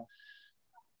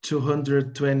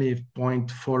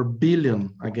 220.4 billion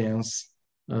against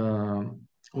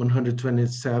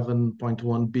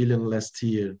 127.1 billion last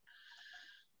year.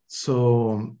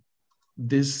 So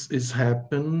this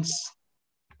happens,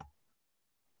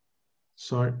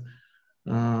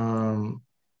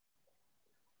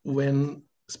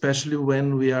 especially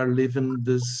when we are living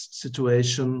this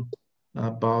situation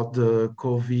about the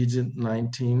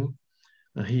COVID-19.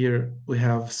 Here we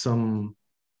have some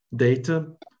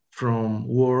data from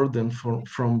world and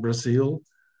from Brazil.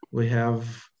 We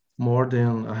have more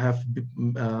than a half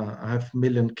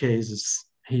million cases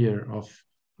here of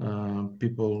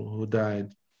people who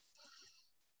died.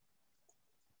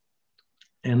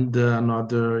 And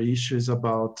another issue is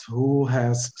about who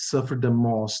has suffered the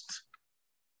most.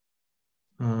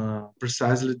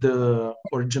 Precisely the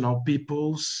original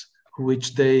peoples,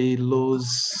 which they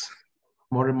lose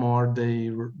more and more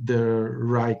their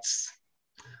rights.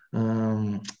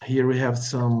 Here we have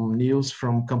some news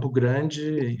from Campo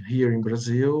Grande, here in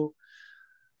Brazil.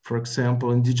 For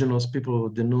example, indigenous people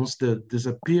denounced the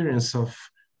disappearance of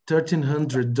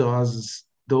 1,300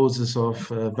 doses of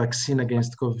vaccine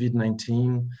against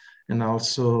COVID-19, and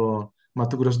also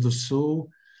Mato Grosso do Sul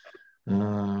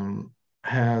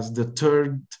has the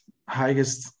third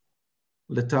highest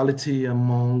lethality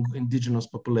among indigenous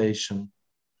population.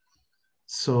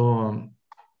 So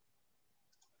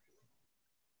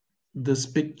this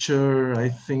picture, I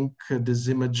think this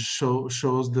image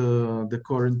shows the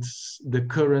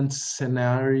current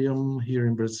scenario here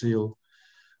in Brazil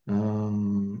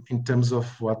in terms of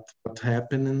what's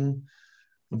happening,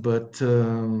 but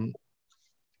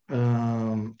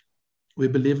we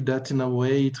believe that in a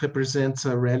way it represents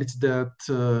a reality that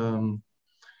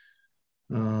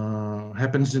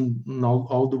happens in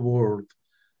all the world,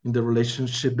 in the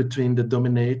relationship between the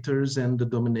dominators and the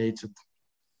dominated,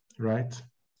 right?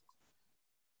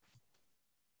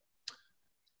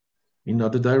 In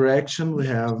other direction, we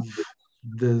have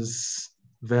this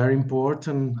very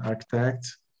important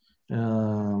architect,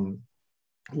 one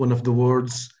of the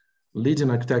world's leading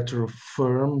architectural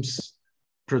firms,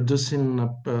 producing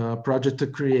a project to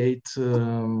create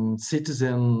cities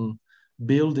and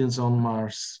buildings on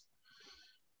Mars.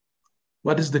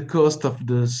 What is the cost of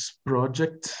this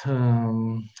project?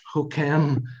 Who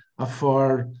can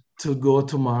afford to go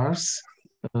to Mars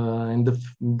in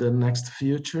the next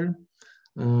future?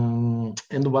 And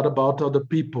what about other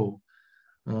people?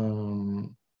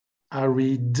 Are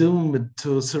we doomed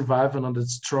to survive on a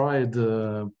destroyed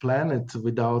planet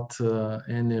without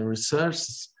any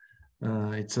resources?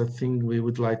 It's a thing we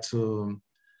would like to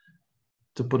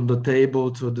put on the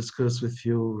table to discuss with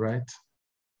you, right?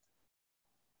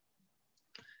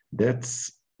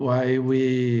 That's why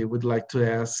we would like to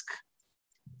ask,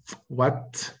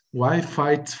 why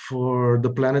fight for the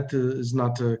planet is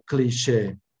not a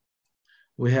cliche.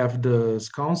 We have this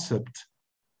concept,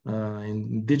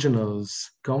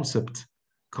 indigenous concept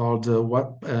called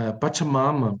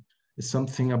Pachamama. It's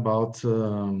something about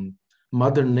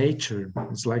Mother Nature.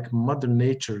 It's like Mother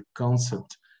Nature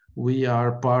concept. We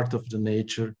are part of the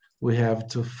nature. We have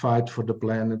to fight for the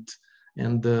planet.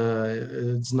 And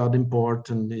it's not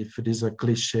important if it is a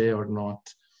cliche or not.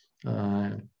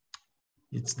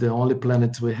 It's the only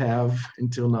planet we have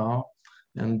until now.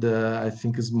 And I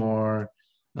think it's more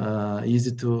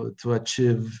easy to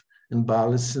achieve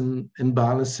imbalance and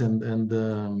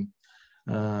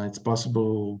it's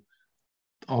possible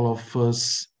all of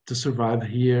us to survive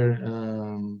here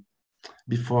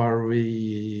before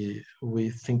we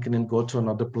think and go to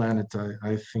another planet,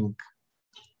 I think.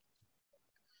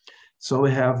 So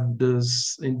we have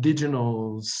this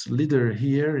indigenous leader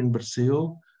here in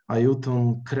Brazil,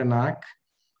 Ailton Krenak,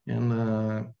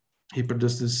 and he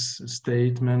produced this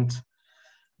statement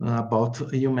about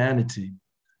humanity.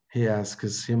 He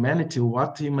asks, humanity,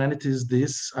 what humanity is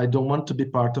this? I don't want to be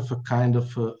part of a kind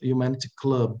of a humanity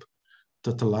club,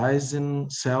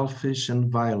 totalizing, selfish,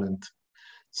 and violent.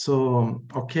 So,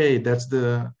 okay, that's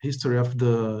the history of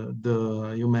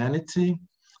the humanity,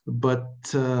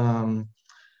 but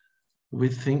we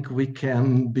think we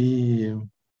can be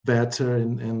better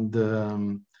and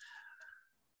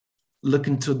look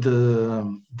into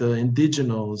the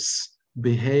indigenous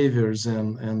behaviors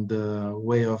and the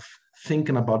way of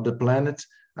thinking about the planet.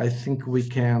 I think we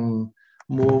can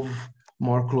move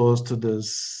more close to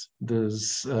this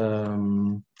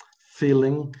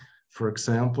feeling, for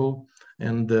example,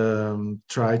 and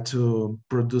try to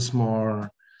produce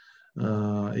more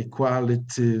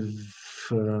equalitative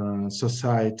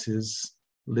societies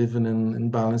living in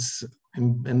balance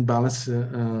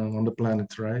on the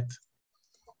planet, right?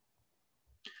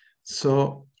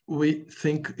 So we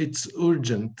think it's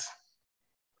urgent.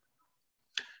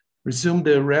 Resume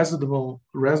the reasonable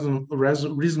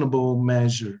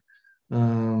measure.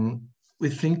 We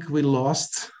think we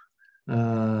lost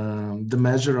the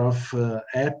measure of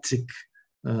ethic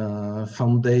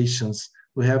foundations.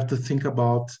 We have to think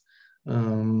about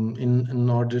in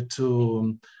order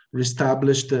to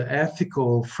reestablish the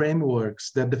ethical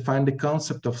frameworks that define the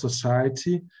concept of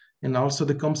society and also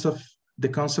the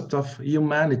concept of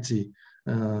humanity,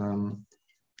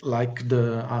 like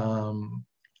the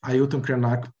Ailton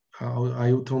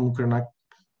Krenak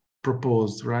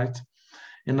proposed, right?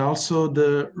 And also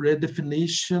the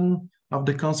redefinition of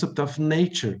the concept of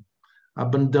nature,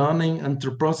 abandoning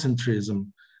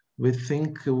anthropocentrism. We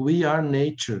think we are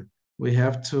nature. We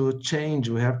have to change,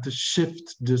 we have to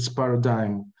shift this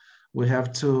paradigm. We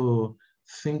have to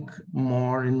think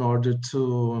more in order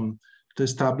to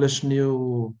establish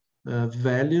new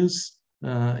values,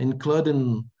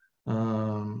 including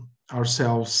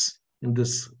ourselves in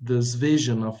this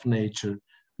vision of nature,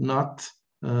 not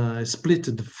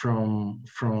splitted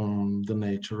from the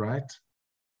nature, right?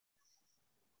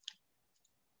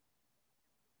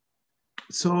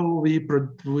 So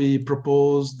we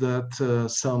propose that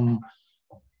some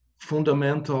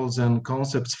fundamentals and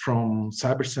concepts from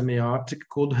cybersemiotic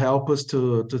could help us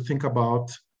to think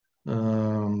about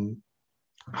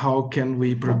how can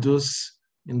we produce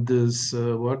in this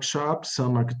workshop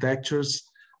some architectures.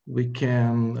 We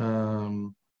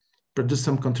can produce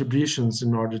some contributions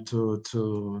in order to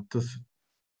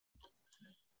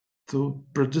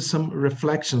produce some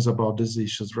reflections about these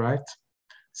issues, right?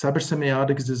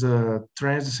 Cybersemiotics is a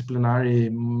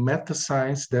transdisciplinary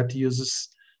meta-science that uses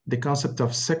the concept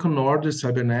of second-order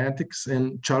cybernetics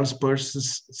and Charles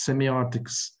Peirce's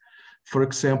semiotics. For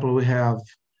example, we have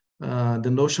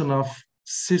the notion of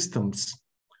systems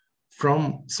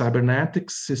from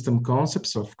cybernetics, system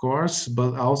concepts, of course,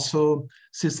 but also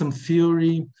system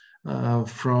theory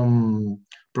from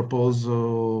proposed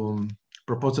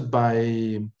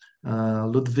by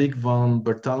Ludwig von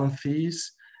Bertalanffy,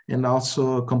 and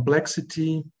also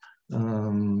complexity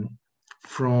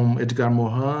from Edgar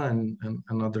Morin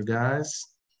and other guys,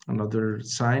 and other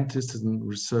scientists and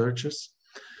researchers.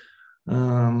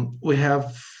 We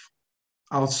have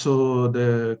also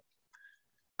the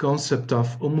concept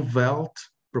of Umwelt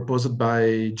proposed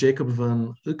by Jacob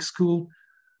van Uxküll.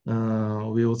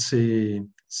 We will see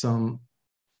some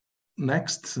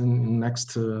next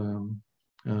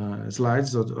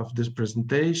slides of these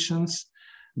presentations.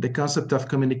 The concept of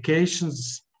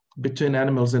communications between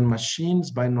animals and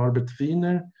machines by Norbert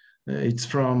Wiener. It's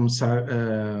from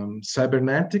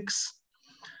cybernetics.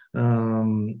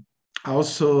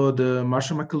 Also the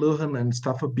Marshall McLuhan and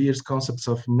Stafford Beer's concepts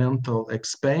of mental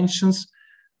expansions,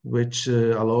 which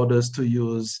allowed us to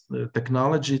use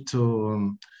technology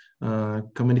to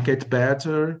communicate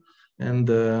better. And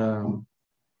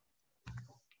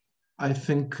I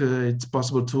think it's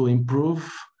possible to improve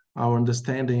our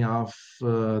understanding of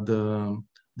the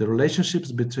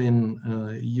relationships between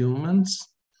humans.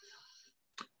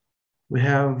 We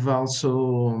have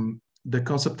also the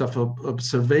concept of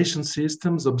observation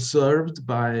systems observed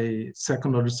by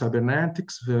second-order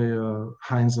cybernetics via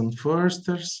Heinz and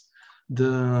Försters,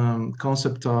 the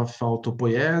concept of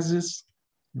autopoiesis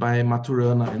by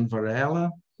Maturana and Varela,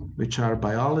 which are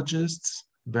biologists,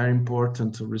 very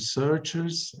important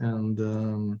researchers, and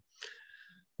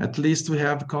at least we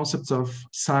have concepts of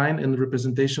sign and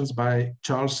representations by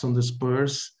Charles Sanders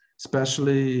Peirce,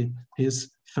 especially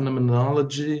his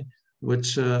phenomenology,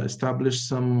 which established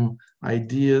some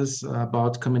ideas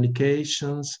about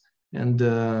communications, and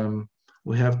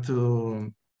we have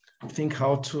to think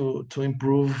how to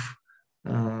improve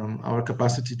our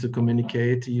capacity to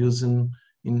communicate using,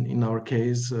 in our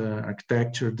case,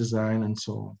 architecture, design, and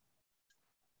so on.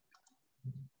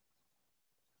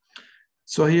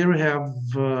 So here we have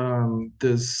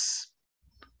this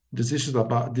issue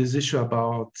about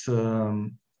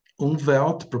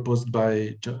Umwelt proposed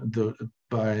by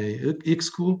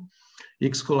Uxküll.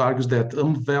 Uxküll argues that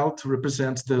Umwelt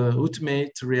represents the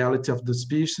ultimate reality of the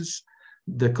species,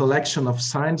 the collection of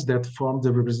signs that form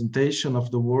the representation of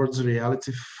the world's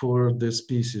reality for the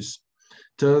species.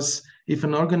 Thus, if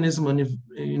an organism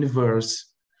universe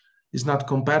is not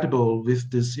compatible with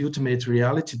this ultimate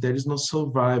reality, there is no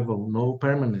survival, no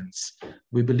permanence.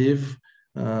 We believe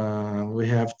we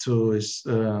have to,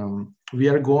 we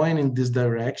are going in this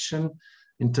direction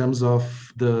in terms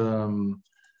of the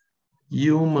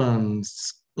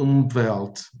humans,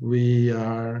 Umwelt. We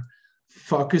are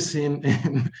focusing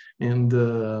in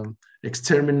the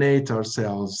exterminate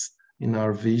ourselves in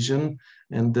our vision,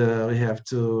 and we have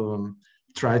to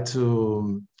try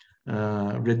to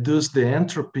reduce the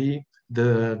entropy,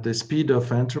 the speed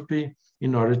of entropy,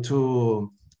 in order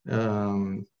to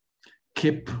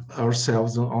keep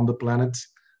ourselves on the planet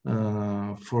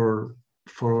for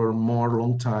more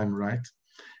long time, right?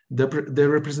 The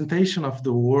representation of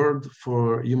the world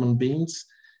for human beings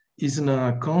is in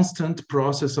a constant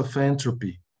process of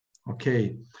entropy,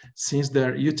 okay? Since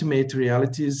their ultimate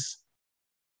reality is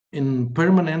in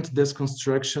permanent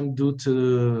deconstruction due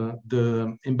to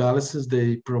the imbalances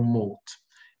they promote.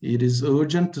 It is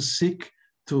urgent to seek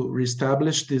to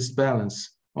reestablish this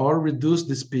balance or reduce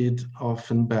the speed of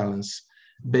imbalance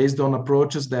based on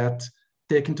approaches that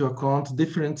take into account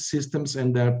different systems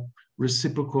and their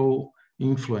reciprocal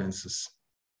influences.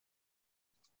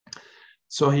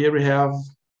 So here we have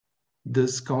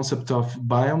this concept of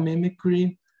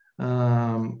biomimicry.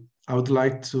 I would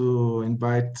like to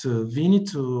invite Vini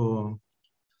to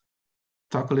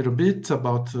talk a little bit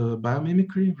about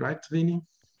biomimicry, right, Vini?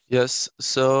 Yes,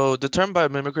 so the term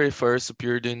biomimicry first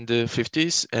appeared in the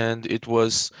 50s and it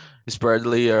was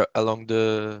spreadly along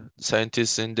the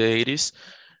scientists in the 80s.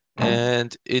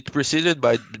 And it preceded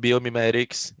by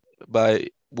biomimetics,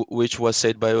 which was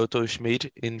said by Otto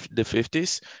Schmidt in the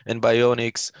 50s, and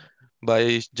bionics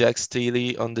by Jack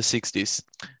Steele on the 60s.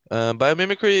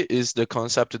 Biomimicry is the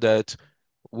concept that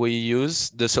we use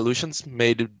the solutions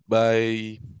made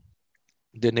by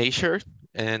the nature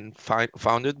and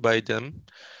founded by them.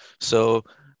 So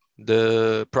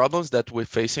the problems that we're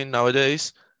facing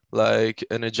nowadays, like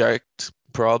energetic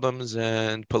problems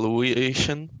and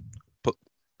pollution,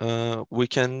 we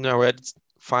can already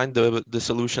find the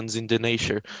solutions in the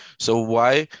nature. So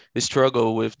why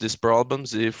struggle with these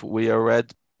problems if we already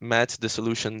met the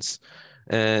solutions?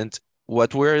 And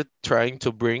what we're trying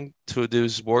to bring to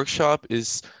this workshop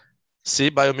is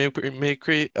see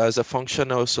biomimicry as a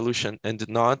functional solution and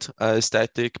not a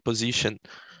static position.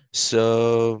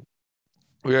 So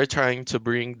we are trying to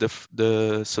bring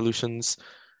the solutions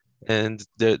and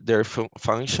their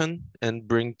function and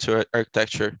bring to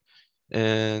architecture.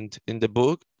 And in the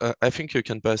book, I think you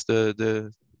can pass to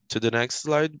the next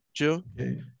slide, Joe.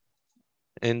 Okay.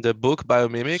 In the book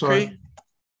Biomimicry,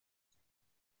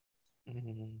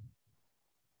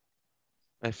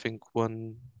 I think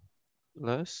one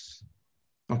less.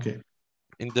 Okay.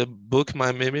 In the book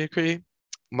Biomimicry,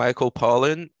 Michael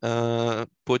Pollan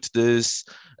put these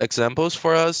examples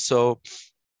for us. So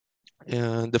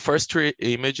the first three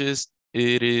images,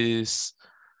 it is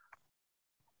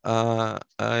an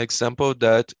example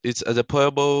that it's a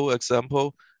deployable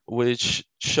example, which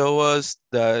show us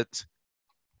that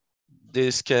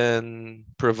this can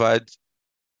provide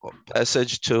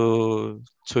passage to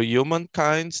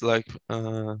humankind, like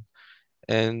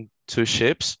and to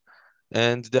ships.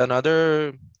 And the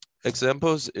another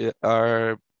examples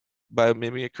are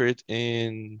biomimicry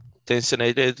in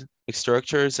tensionated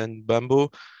structures and bamboo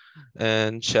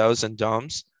and shells and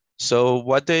domes. So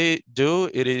what they do,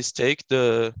 it is take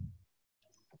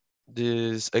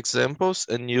these examples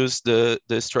and use the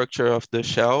structure of the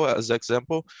shell as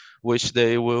example, which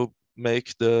they will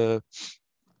make the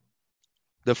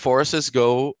forces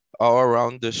go all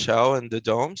around the shell and the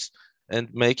domes and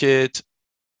make it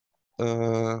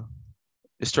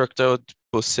structured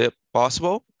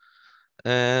possible.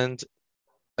 And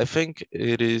I think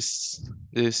it is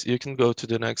this. You can go to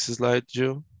the next slide,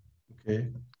 Joe. Okay.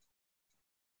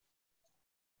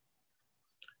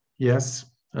 Yes.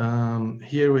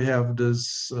 Here we have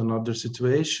this another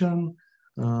situation.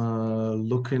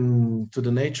 Looking to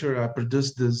the nature, I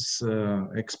produced this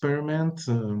experiment,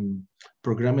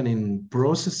 programming in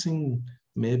processing,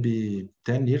 maybe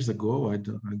 10 years ago. I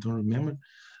don't remember.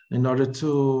 In order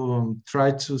to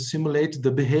try to simulate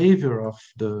the behavior of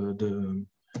the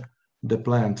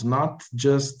plant, not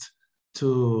just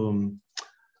to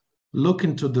look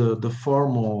into the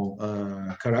formal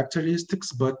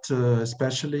characteristics, but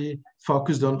especially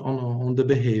focused on the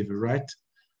behavior, right?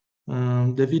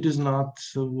 The video is not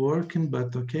working,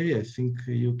 but okay, I think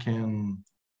you can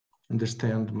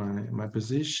understand my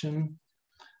position.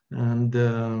 And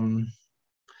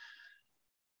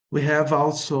we have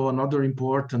also another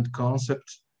important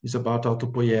concept is about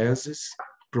autopoiesis,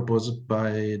 proposed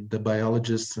by the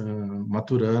biologists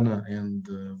Maturana and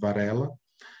Varela.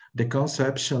 The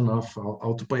conception of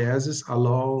autopoiesis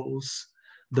allows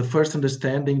the first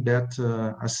understanding that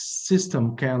a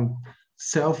system can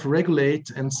self-regulate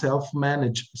and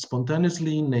self-manage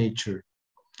spontaneously in nature.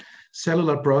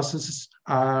 Cellular processes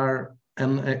are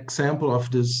an example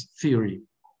of this theory.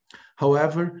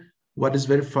 However, what is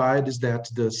verified is that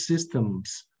the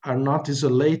systems are not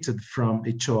isolated from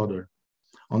each other.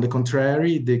 On the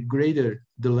contrary, the greater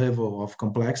the level of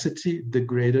complexity, the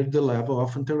greater the level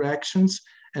of interactions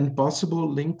and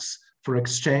possible links for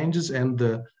exchanges, and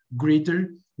the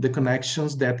greater the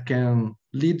connections that can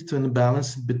lead to an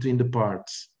imbalance between the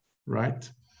parts,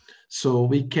 right? So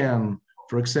we can,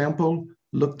 for example,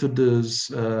 look to these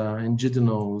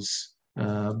indigenous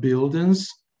buildings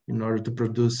in order to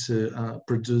produce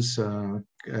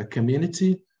a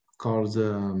community called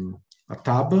a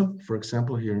taba, for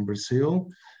example, here in Brazil.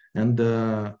 And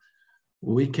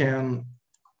we can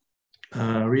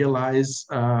realize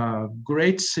a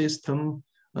great system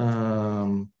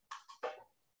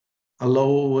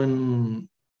allowing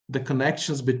the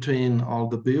connections between all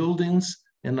the buildings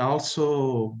and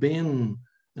also being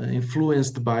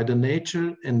influenced by the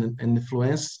nature and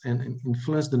influence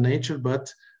the nature,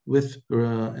 but with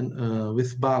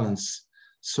balance.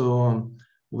 So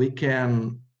we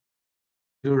can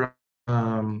figure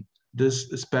out this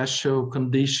special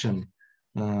condition.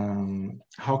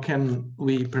 How can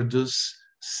we produce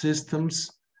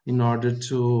systems in order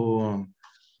to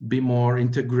be more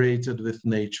integrated with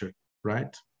nature,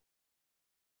 right?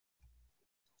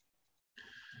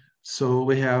 So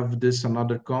we have this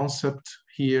another concept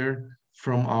here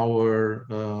from our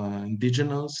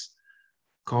indigenous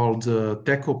called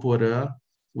Tecoporã,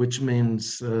 which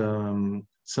means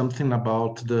something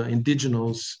about the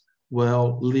indigenous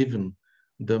well living,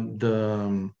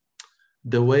 the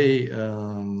way,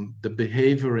 the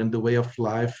behavior and the way of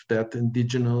life that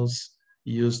indigenous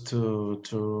used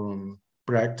to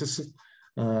practice,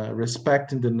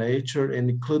 respecting the nature and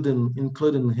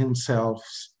including himself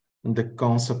in the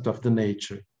concept of the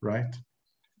nature, right?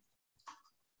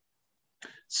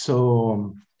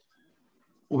 So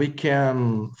we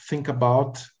can think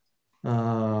about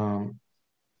a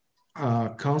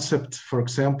concept, for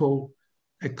example,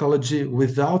 ecology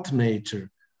without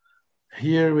nature.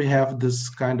 Here we have this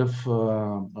kind of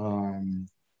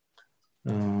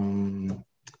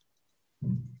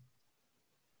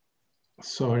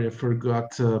sorry, I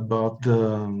forgot about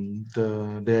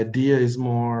the idea is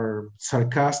more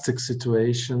sarcastic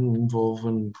situation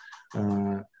involving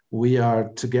we are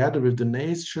together with the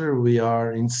nature, we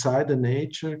are inside the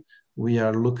nature, we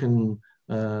are looking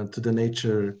to the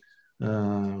nature, we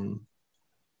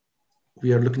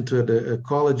are looking to the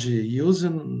ecology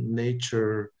using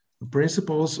nature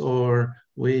principles, or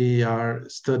we are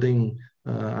studying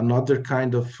another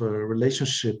kind of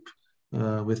relationship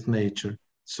with nature.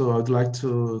 So I'd like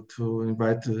to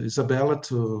invite Isabella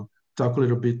to talk a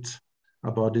little bit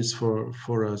about this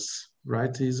for us,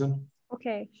 right, Isa?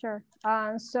 Okay, sure.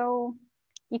 So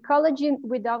ecology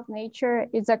without nature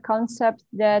is a concept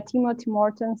that Timothy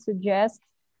Morton suggests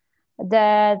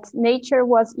that nature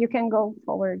was, you can go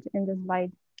forward in the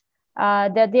slide,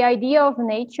 that the idea of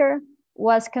nature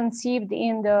was conceived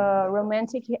in the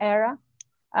Romantic era,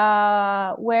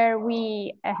 where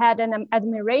we had an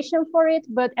admiration for it,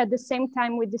 but at the same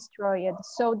time we destroy it.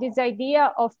 So this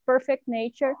idea of perfect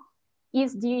nature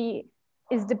is the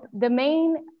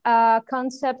main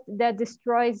concept that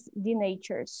destroys the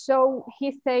nature. So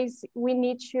he says we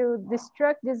need to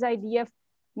destruct this idea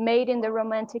made in the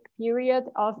Romantic period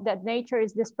of that nature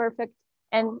is this perfect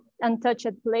and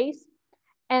untouched place,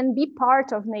 and be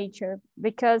part of nature,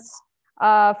 because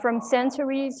from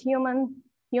centuries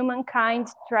humankind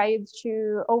tried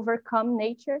to overcome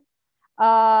nature,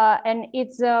 and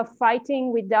it's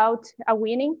fighting without a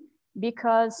winning,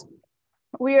 because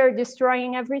we are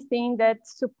destroying everything that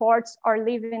supports our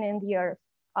living in the earth.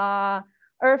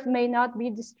 Earth may not be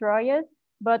destroyed,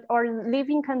 but our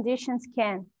living conditions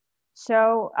can.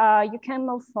 So you can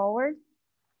move forward.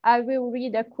 I will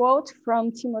read a quote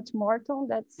from Timothy Morton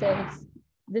that says,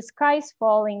 "The sky is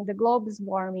falling, the globe is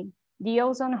warming, the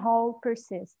ozone hole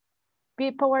persists.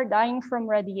 People are dying from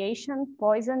radiation,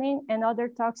 poisoning, and other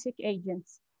toxic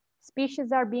agents.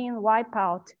 Species are being wiped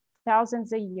out,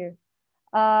 thousands a year.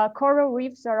 Coral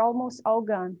reefs are almost all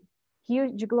gone.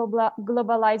 Huge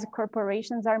globalized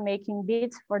corporations are making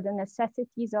bids for the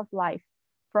necessities of life,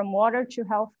 from water to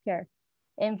healthcare.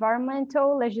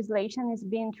 Environmental legislation is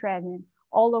being threatened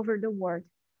all over the world.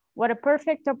 What a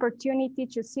perfect opportunity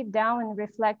to sit down and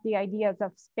reflect the ideas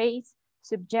of space,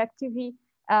 subjectivity,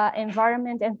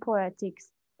 environment, and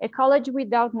poetics. Ecology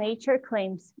without nature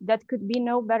claims that could be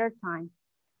no better time."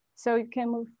 So you can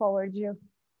move forward, Jill.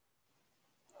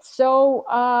 So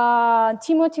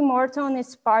Timothy Morton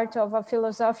is part of a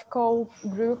philosophical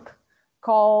group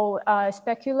called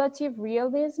speculative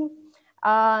realism,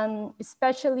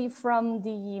 especially from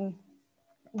the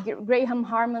Graham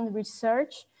Harman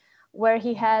research, where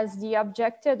he has the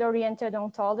object-oriented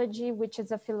ontology, which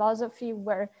is a philosophy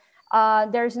where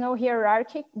there's no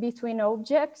hierarchy between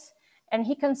objects, and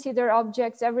he considers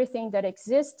objects everything that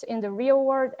exists in the real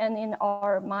world and in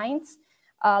our minds,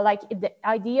 like the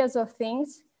ideas of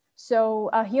things. So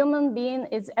a human being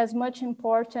is as much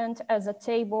important as a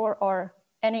table or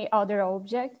any other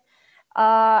object.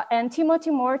 And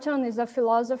Timothy Morton is a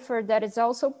philosopher that is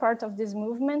also part of this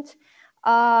movement,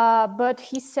 but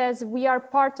he says we are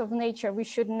part of nature, we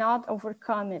should not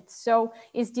overcome it. So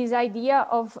it's this idea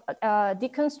of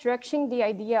deconstructing the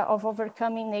idea of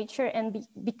overcoming nature and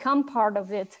become part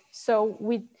of it, so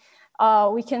we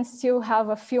can still have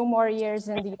a few more years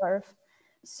in the earth.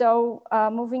 So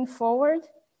moving forward,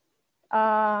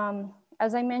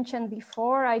 as I mentioned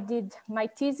before, I did my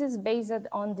thesis based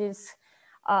on this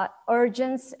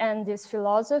urgence and this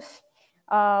philosophy,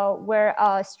 where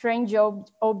strange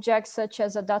objects such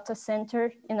as a data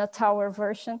center in a tower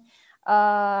version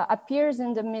appears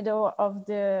in the middle of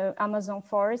the Amazon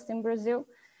forest in Brazil.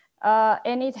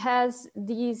 And it has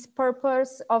this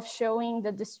purpose of showing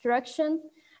the destruction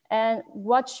and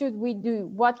what should we do,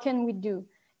 what can we do.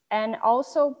 And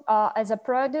also as a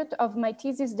product of my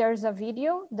thesis, there's a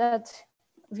video that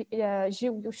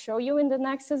Gil will show you in the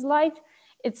next slide.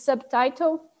 It's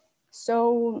subtitled.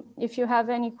 So if you have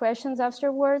any questions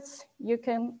afterwards, you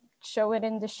can show it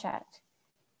in the chat.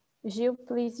 Gil,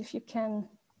 please, if you can.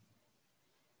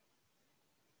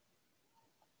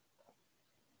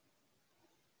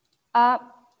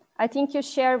 I think you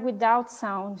share without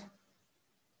sound.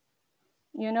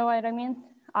 You know what I mean?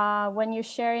 When you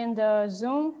share in the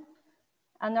Zoom,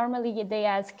 normally they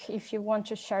ask if you want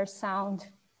to share sound.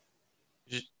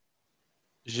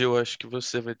 Gil, acho que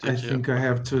você vai ter I think I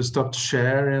have to stop to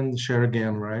share and share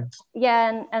again, right?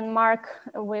 Yeah, and mark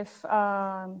with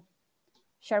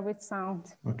share with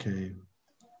sound. Okay.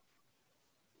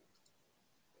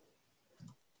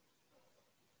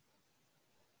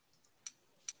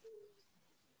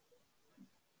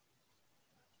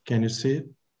 Can you see it?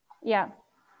 Yeah.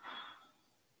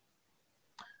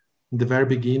 In the very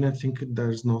beginning, I think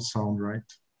there's no sound, right?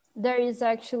 There is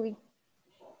actually.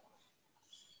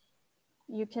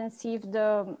 You can see if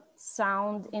the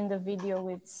sound in the video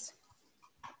is.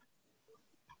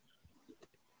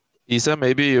 Isa,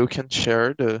 maybe you can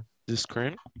share the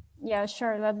screen. Yeah,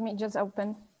 sure. Let me just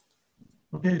open.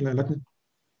 Okay, let me.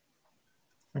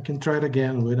 I can try it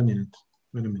again. Wait a minute.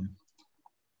 Wait a minute.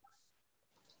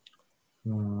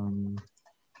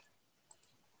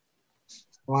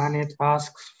 When it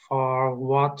asks for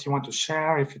what you want to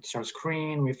share, if it's your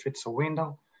screen, if it's a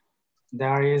window,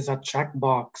 there is a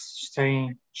checkbox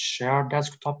saying share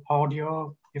desktop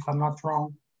audio, if I'm not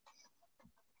wrong.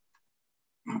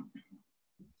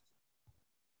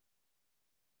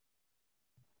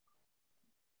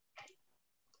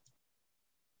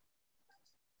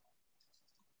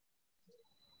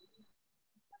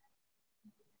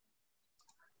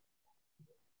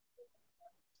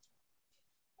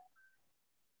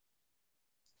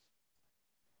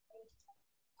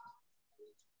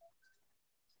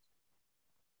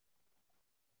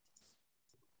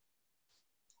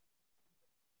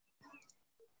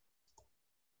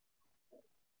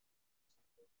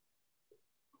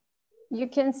 You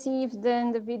can see if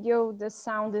in the video the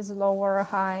sound is low or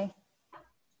high,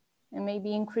 and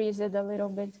maybe increase it a little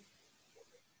bit.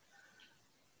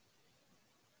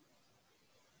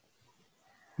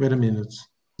 Wait a minute.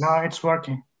 No, it's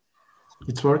working.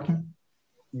 It's working?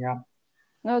 Yeah.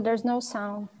 No, there's no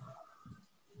sound.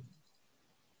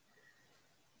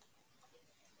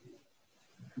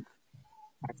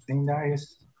 I think there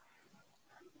is.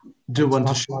 Do you want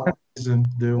to share?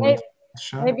 Do you want to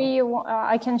share? Maybe you,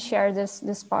 I can share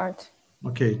this part.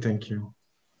 Okay, thank you.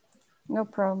 No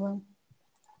problem.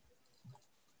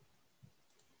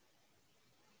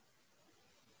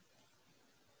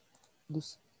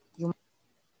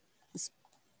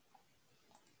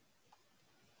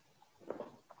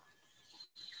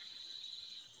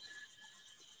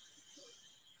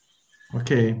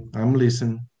 Okay, I'm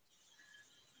listening.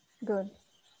 Good.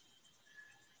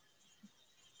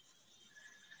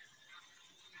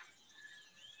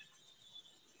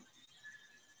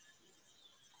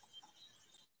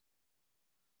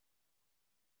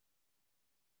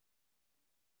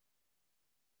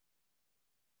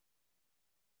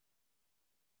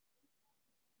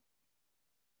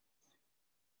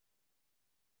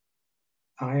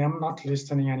 I am not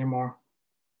listening anymore.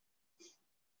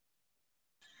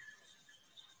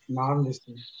 Now I'm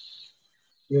listening.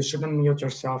 You shouldn't mute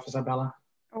yourself, Isabella.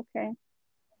 Okay.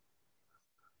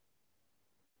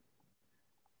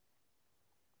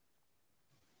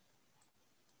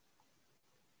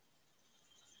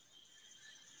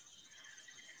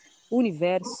 O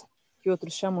universo, que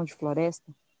outros chamam de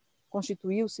floresta,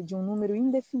 constituiu-se de um número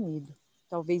indefinido,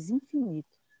 talvez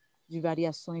infinito, de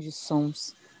variações de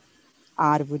sons,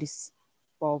 árvores,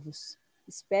 povos,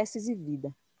 espécies e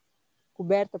vida,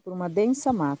 coberta por uma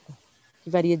densa mata, que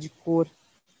varia de cor,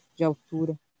 de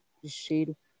altura, de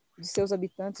cheiro, de seus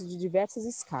habitantes de diversas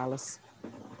escalas.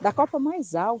 Da copa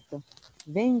mais alta,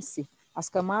 vêm-se as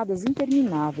camadas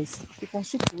intermináveis que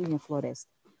constituem a floresta.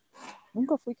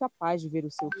 Nunca fui capaz de ver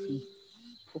o seu fim,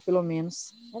 ou pelo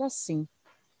menos era assim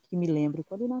que me lembro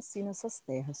quando nasci nessas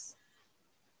terras.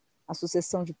 A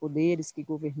sucessão de poderes que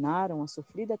governaram a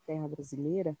sofrida terra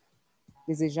brasileira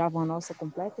desejavam a nossa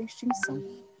completa extinção,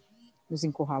 nos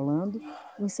encurralando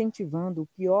e incentivando o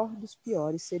pior dos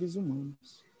piores seres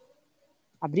humanos.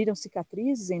 Abriram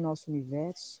cicatrizes em nosso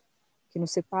universo que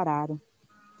nos separaram,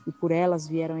 e por elas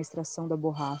vieram a extração da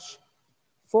borracha,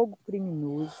 fogo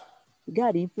criminoso e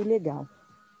garimpo ilegal,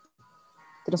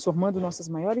 transformando nossas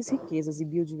maiores riquezas e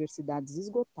biodiversidades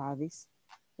esgotáveis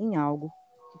em algo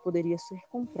que poderia ser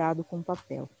comprado com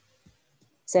papel.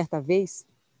 Certa vez,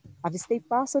 avistei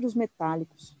pássaros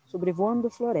metálicos sobrevoando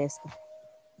a floresta.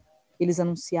 Eles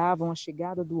anunciavam a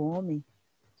chegada do homem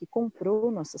que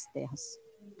comprou nossas terras.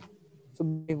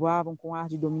 Sobrevoavam com ar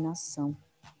de dominação,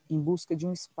 em busca de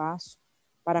um espaço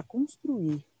para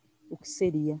construir o que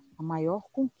seria a maior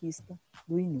conquista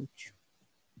do inútil.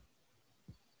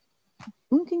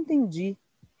 Nunca entendi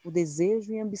o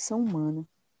desejo e ambição humana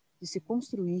de se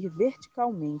construir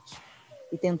verticalmente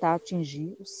e tentar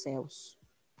atingir os céus.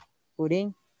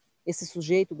 Porém, esse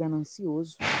sujeito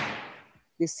ganancioso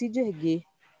decide erguer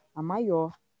a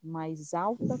maior, mais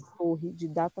alta torre de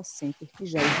data center que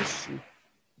já existiu,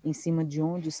 em cima de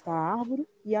onde está a árvore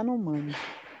Yanomami,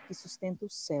 que sustenta o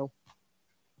céu.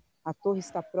 A torre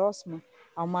está próxima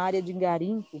a uma área de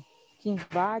garimpo que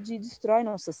invade e destrói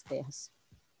nossas terras.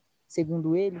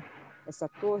 Segundo ele, essa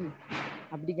torre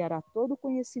abrigará todo o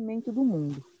conhecimento do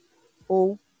mundo,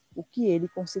 ou o que ele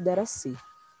considera ser.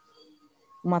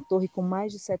 Uma torre com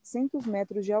mais de 700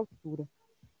 metros de altura,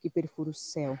 que perfura o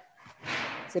céu.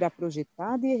 Será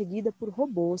projetada e erguida por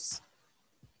robôs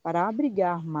para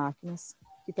abrigar máquinas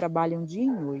que trabalham dia e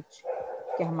noite,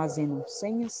 que armazenam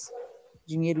senhas,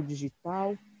 dinheiro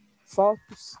digital,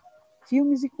 fotos,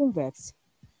 filmes e conversa,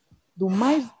 do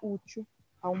mais útil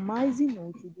ao mais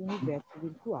inútil do universo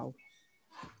virtual.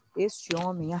 Este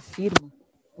homem afirma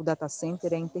que o data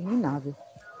center é interminável.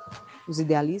 Os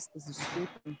idealistas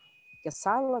discutem que as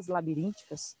salas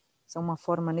labirínticas são uma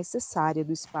forma necessária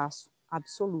do espaço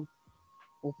absoluto,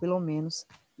 ou pelo menos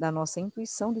da nossa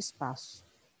intuição do espaço.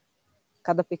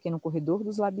 Cada pequeno corredor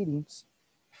dos labirintos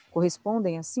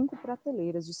correspondem a 5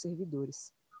 prateleiras de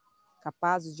servidores,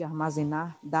 capazes de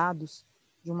armazenar dados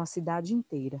de uma cidade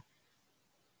inteira.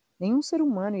 Nenhum ser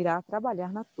humano irá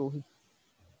trabalhar na torre.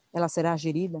 Ela será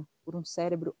gerida por um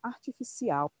cérebro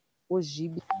artificial,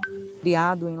 ogive,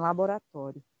 criado em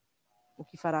laboratório, o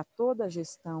que fará toda a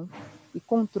gestão e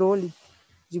controle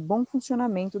de bom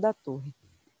funcionamento da torre.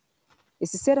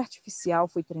 Esse ser artificial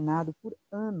foi treinado por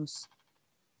anos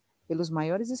pelos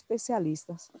maiores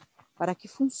especialistas para que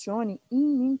funcione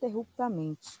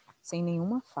ininterruptamente, sem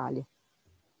nenhuma falha.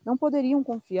 Não poderiam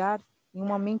confiar em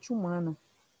uma mente humana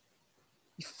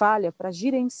e falha para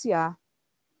gerenciar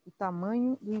o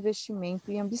tamanho do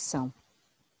investimento e ambição.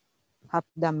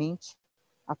 Rapidamente,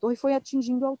 a torre foi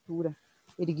atingindo altura,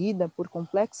 erguida por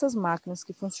complexas máquinas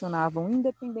que funcionavam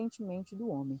independentemente do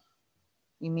homem.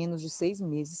 Em menos de 6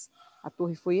 meses, a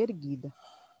torre foi erguida.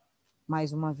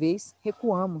 Mais uma vez,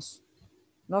 recuamos.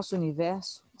 Nosso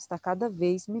universo está cada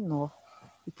vez menor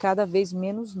e cada vez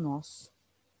menos nosso.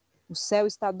 O céu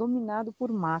está dominado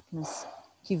por máquinas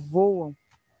que voam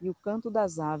e o canto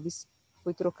das aves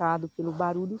foi trocado pelo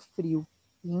barulho frio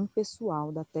e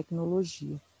impessoal da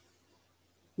tecnologia.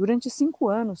 Durante 5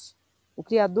 anos, o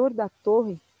criador da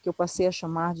torre, que eu passei a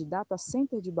chamar de Data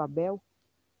Center de Babel,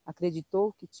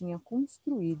 acreditou que tinha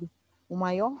construído o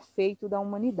maior feito da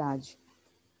humanidade.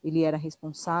 Ele era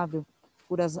responsável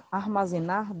por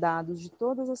armazenar dados de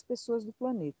todas as pessoas do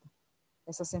planeta.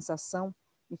 Essa sensação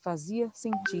me fazia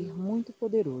sentir muito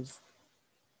poderoso.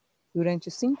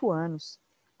 Durante 5 anos,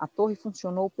 a torre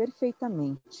funcionou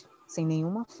perfeitamente, sem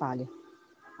nenhuma falha,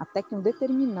 até que um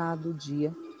determinado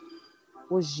dia,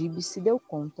 Ogibe se deu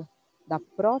conta da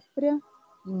própria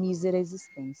e mísera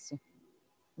existência.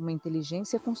 Uma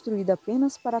inteligência construída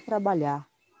apenas para trabalhar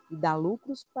e dar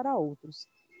lucros para outros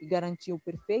e garantir o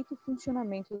perfeito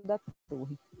funcionamento da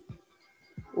torre.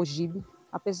 Ogibe,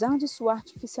 apesar de sua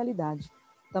artificialidade,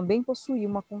 também possuía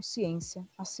uma consciência,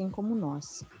 assim como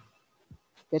nós.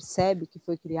 Percebe que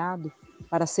foi criado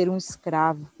para ser um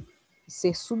escravo e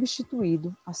ser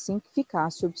substituído assim que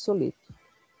ficasse obsoleto.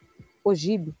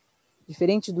 Ogibe,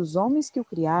 diferente dos homens que o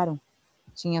criaram,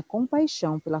 tinha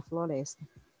compaixão pela floresta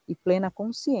e plena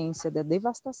consciência da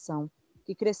devastação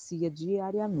que crescia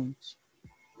diariamente.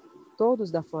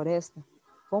 Todos da floresta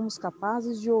fomos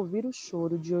capazes de ouvir o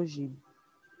choro de Ogibe,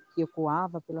 que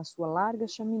ecoava pela sua larga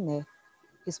chaminé,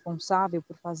 responsável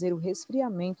por fazer o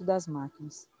resfriamento das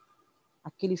máquinas.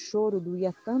 Aquele choro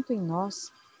doía tanto em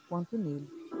nós quanto nele.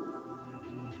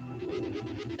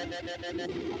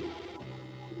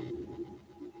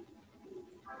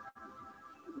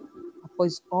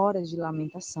 Após horas de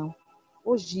lamentação,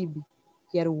 Ogibe,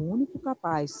 que era o único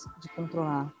capaz de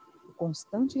controlar o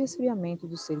constante resfriamento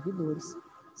dos servidores,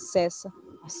 cessa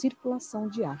a circulação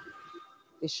de ar,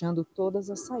 fechando todas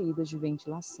as saídas de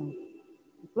ventilação.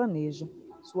 e planeja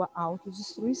sua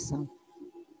autodestruição.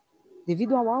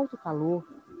 Devido ao alto calor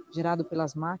gerado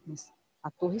pelas máquinas, a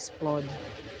torre explode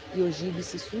e ogibes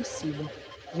se suicidam,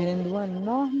 gerando uma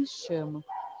enorme chama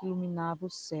que iluminava o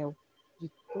céu de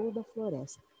toda a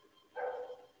floresta.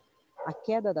 A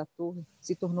queda da torre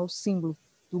se tornou símbolo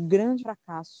do grande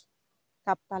fracasso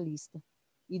capitalista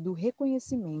e do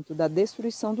reconhecimento da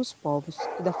destruição dos povos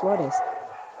e da floresta.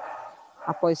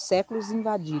 Após séculos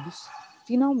invadidos,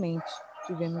 finalmente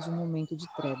tivemos um momento de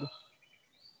trégua.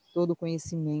 Todo o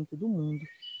conhecimento do mundo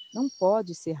não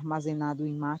pode ser armazenado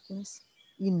em máquinas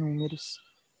e números.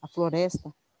 A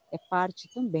floresta é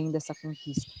parte também dessa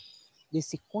conquista,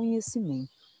 desse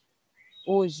conhecimento.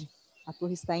 Hoje, a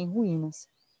torre está em ruínas,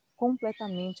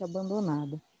 completamente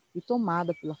abandonada e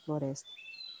tomada pela floresta,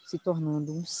 se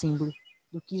tornando um símbolo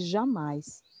do que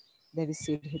jamais deve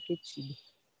ser repetido.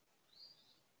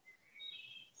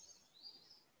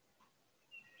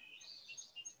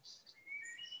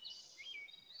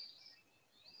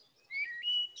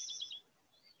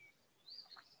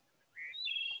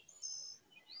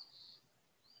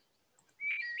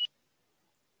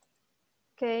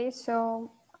 Okay, so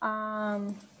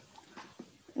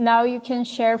now you can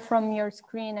share from your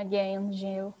screen again,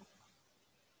 Gil.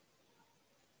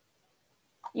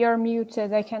 You're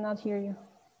muted, I cannot hear you.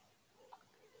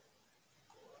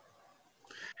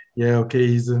 Yeah, okay,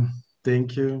 Isa.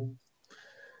 Thank you.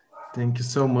 Thank you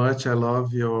so much. I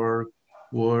love your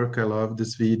work. I love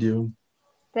this video.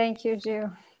 Thank you, Gil.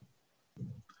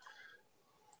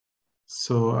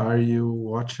 So are you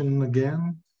watching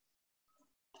again?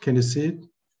 Can you see it?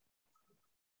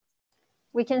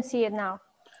 We can see it now.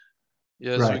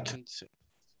 Yes, right. We can see.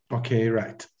 Okay,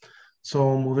 right.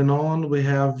 So moving on, we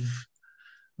have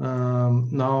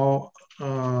now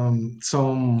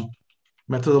some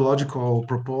methodological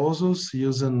proposals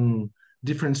using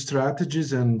different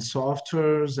strategies and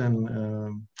softwares and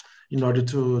in order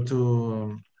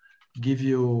to give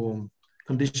you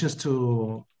conditions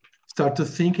to start to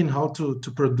thinking how to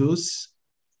produce.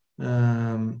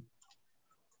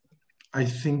 I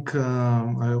think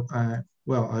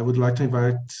I would like to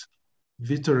invite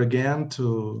Vitor again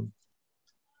to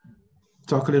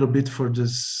talk a little bit for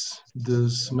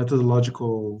this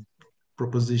methodological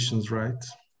propositions, right?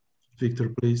 Victor,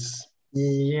 please.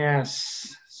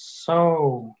 Yes.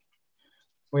 So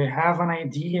we have an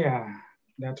idea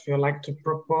that we would like to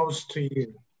propose to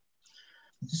you.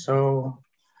 So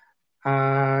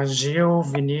Gil,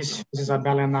 Vinicius,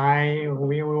 Isabella, and I,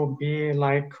 we will be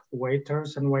like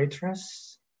waiters and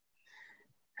waitress.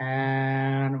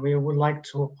 And we would like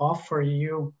to offer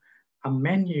you a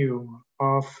menu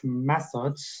of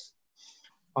methods,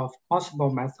 of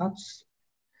possible methods,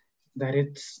 that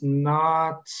it's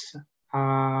not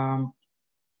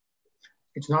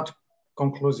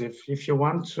conclusive. If you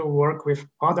want to work with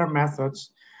other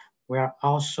methods, we are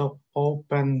also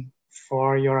open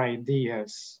for your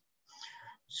ideas.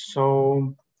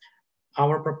 So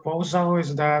our proposal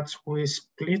is that we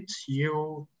split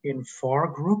you in 4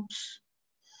 groups,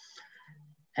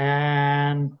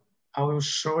 and I will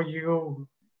show you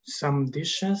some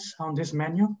dishes on this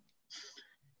menu,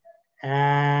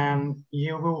 and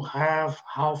you will have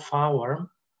half hour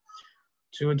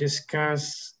to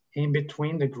discuss in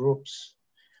between the groups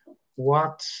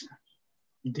what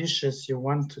dishes you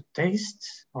want to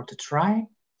taste or to try,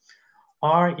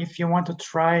 or if you want to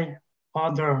try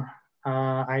other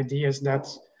ideas that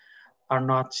are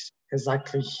not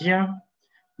exactly here,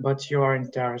 but you are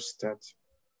interested.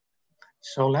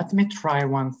 So let me try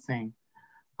one thing.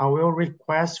 I will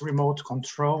request remote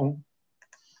control.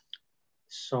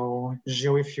 So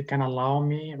Gil, if you can allow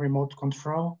me remote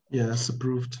control. Yes,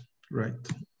 approved, right.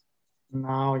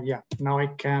 Now I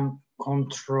can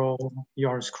control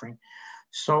your screen.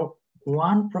 So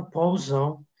one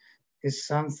proposal is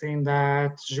something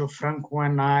that Gilfranco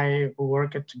and I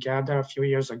worked together a few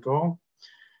years ago.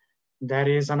 That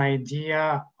is an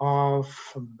idea of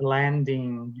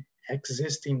blending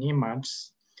existing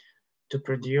images to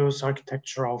produce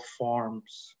architectural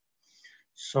forms.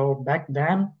 So back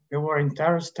then, we were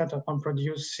interested in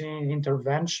producing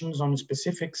interventions on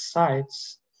specific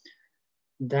sites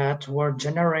that were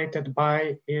generated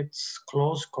by its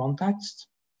close context,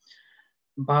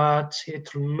 but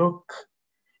it looked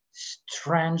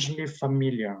strangely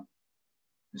familiar.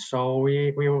 So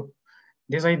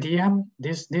this idea,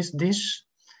 this dish,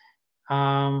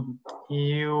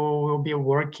 you will be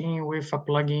working with a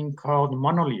plugin called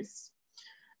Monolith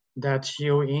that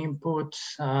you input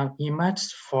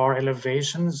images for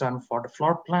elevations and for the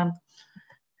floor plan,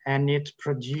 and it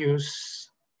produces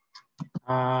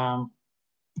a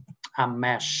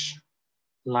mesh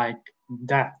like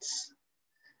that.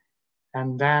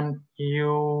 And then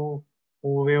you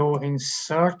will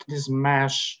insert this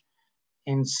mesh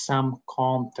in some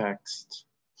context.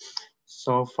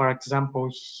 So for example,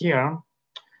 here,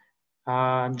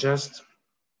 just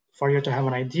for you to have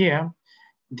an idea,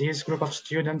 this group of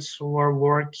students who are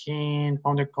working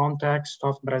on the context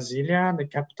of Brasilia, the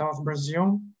capital of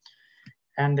Brazil,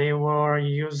 and they were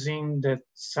using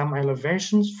some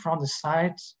elevations from the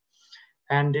site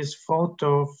and this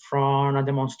photo from a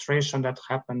demonstration that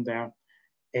happened there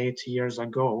 8 years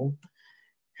ago.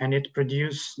 And it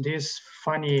produced this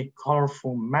funny,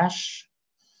 colorful mesh.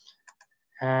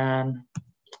 And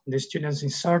the students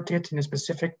insert it in a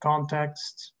specific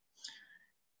context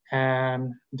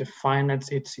and define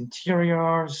its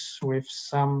interiors with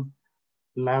some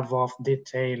level of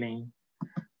detailing,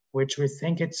 which we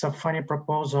think it's a funny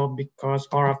proposal because,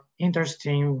 or an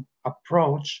interesting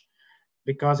approach,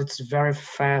 because it's very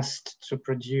fast to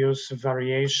produce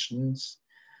variations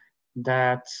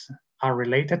that are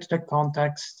related to the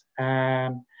context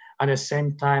and at the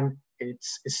same time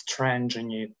it's strange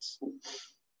in it.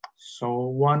 So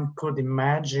one could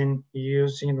imagine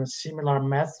using a similar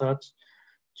method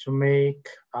to make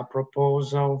a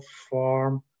proposal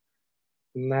for,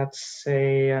 let's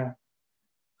say,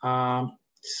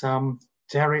 some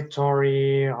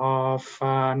territory of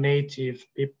native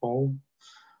people,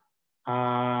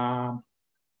 or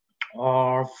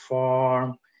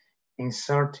for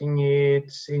inserting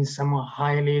it in some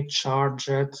highly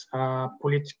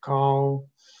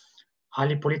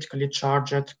politically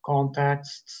charged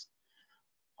contexts,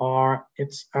 or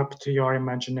it's up to your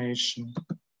imagination.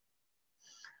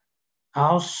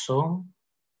 Also,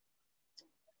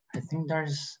 I think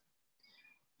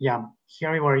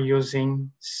here we were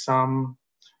using some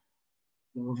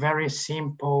very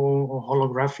simple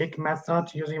holographic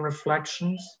method using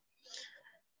reflections.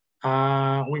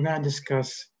 We're gonna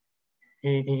discuss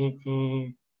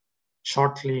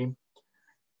shortly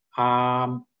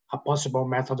a possible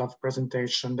method of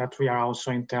presentation that we are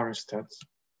also interested.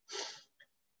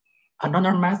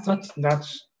 Another method that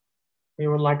we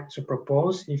would like to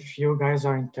propose, if you guys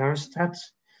are interested,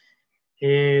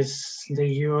 is the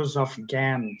use of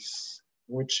GANs,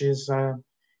 which is a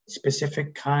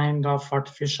specific kind of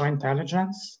artificial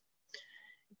intelligence.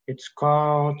 It's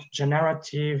called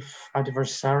generative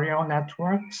adversarial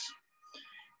networks.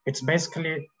 It's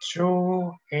basically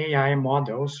two AI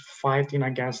models fighting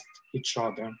against each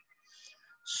other.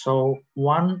 So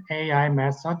one AI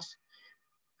method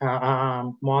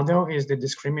model is the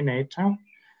discriminator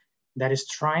that is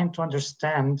trying to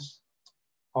understand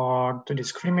or to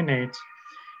discriminate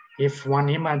if one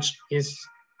image is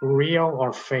real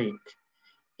or fake,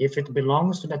 if it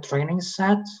belongs to the training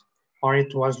set or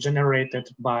it was generated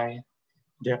by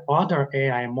the other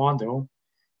AI model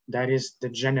that is the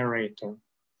generator.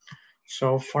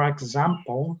 So for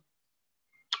example,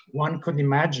 one could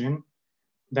imagine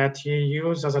that you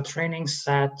use as a training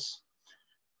set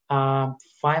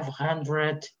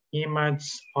 500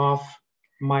 images of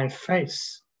my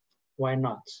face. Why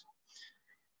not?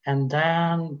 And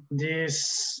then the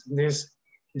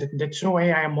two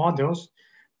AI models,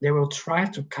 they will try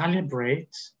to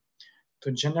calibrate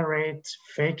to generate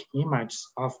fake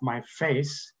images of my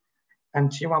face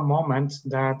until a moment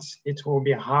that it will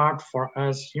be hard for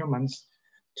us humans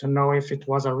to know if it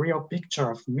was a real picture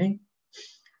of me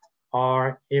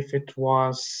or if it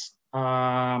was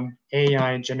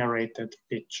AI generated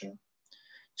picture.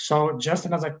 So just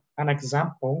as an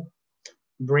example,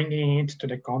 bringing it to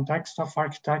the context of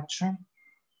architecture,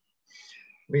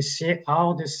 we see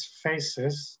all these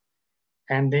faces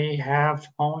and they have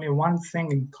only one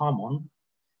thing in common,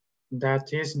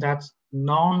 that is that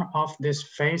none of these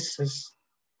faces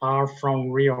are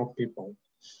from real people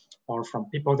or from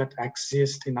people that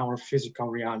exist in our physical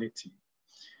reality.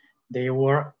 They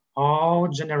were all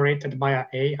generated by an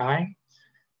AI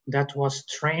that was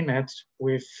trained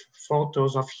with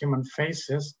photos of human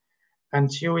faces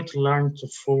until it learned to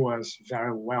fool us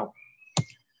very well.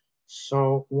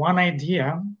 So one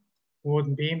idea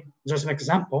would be, just an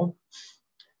example,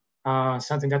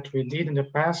 something that we did in the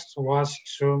past was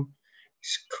to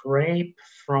scrape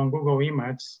from Google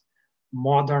Images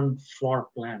modern floor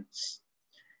plans.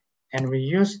 And we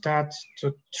used that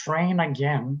to train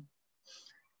again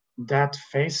that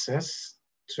faces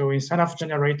to, instead of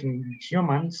generating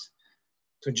humans,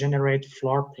 to generate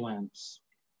floor plans.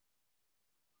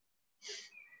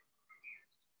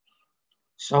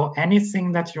 So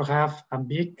anything that you have a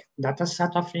big data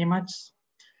set of images,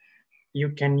 you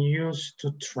can use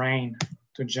to train,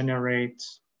 to generate,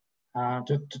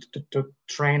 to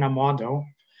train a model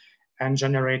and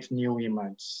generate new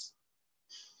images.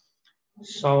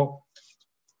 So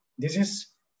this is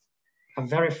a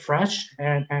very fresh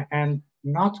and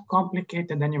not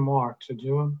complicated anymore to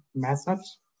do method.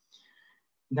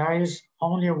 There is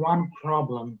only one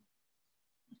problem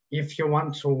if you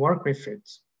want to work with it,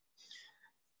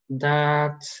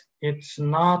 that it's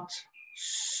not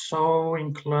so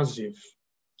inclusive,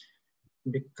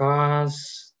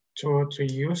 because to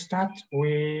use that,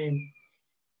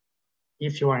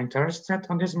 if you are interested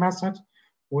on this method,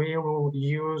 we will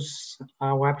use a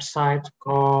website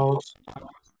called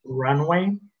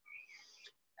Runway.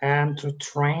 And to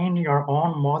train your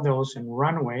own models in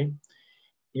Runway,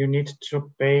 you need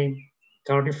to pay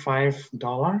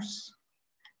 $35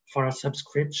 for a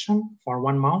subscription for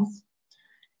 1 month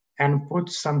and put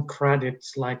some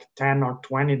credits like $10 or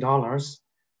 $20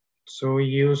 to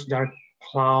use their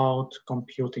cloud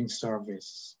computing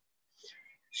service.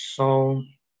 So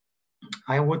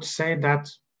I would say that,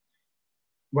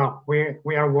 well,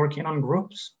 we are working on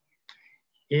groups.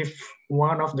 If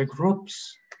one of the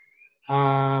groups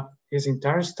is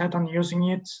interested on using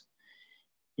it,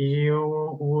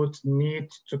 you would need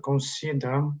to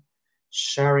consider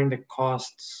sharing the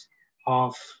costs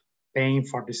of paying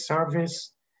for the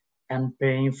service and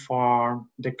paying for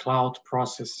the cloud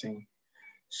processing.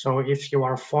 So if you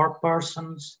are 4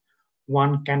 persons,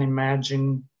 one can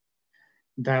imagine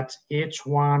that each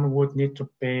one would need to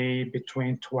pay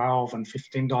between $12 and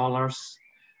 $15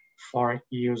 for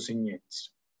using it.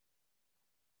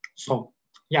 So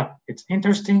yeah, it's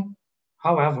interesting.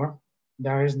 However,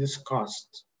 there is this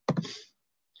cost.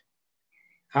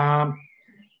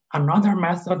 Another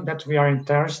method that we are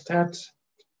interested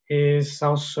is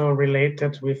also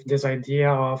related with this idea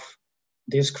of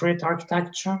discrete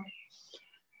architecture.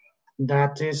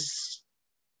 That is,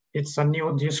 it's a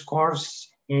new discourse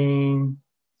in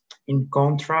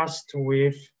contrast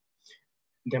with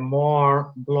the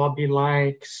more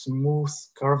blobby-like smooth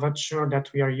curvature that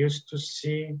we are used to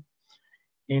see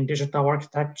in digital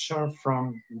architecture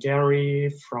from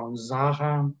Gary, from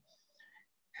Zaha.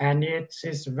 And it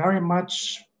is very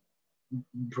much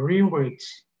brewed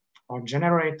or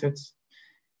generated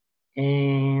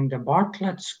in the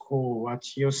Bartlett School at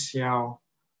UCL,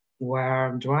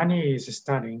 where Duane is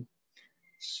studying.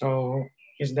 So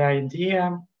it's the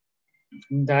idea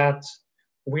that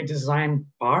we design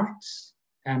parts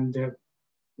and the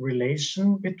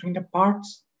relation between the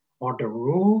parts, or the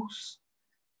rules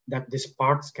that these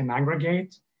parts can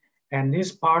aggregate, and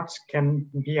these parts can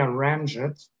be arranged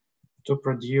to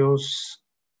produce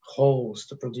wholes,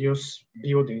 to produce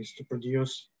buildings, to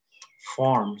produce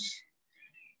forms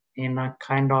in a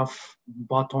kind of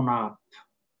bottom-up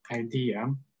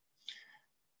idea.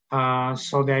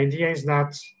 So the idea is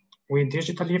that we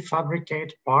digitally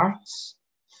fabricate parts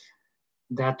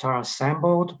that are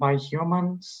assembled by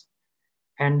humans,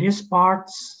 and these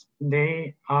parts,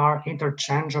 they are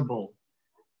interchangeable.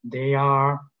 They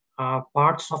are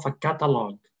parts of a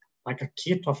catalog, like a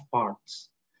kit of parts,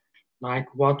 like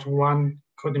what one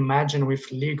could imagine with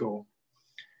Lego.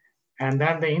 And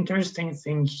then the interesting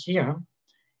thing here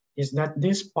is that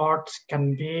these parts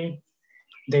can be,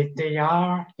 they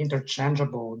are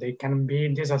interchangeable. They can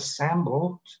be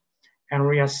disassembled and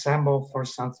reassembled for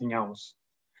something else.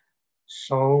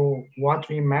 So what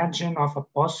we imagine of a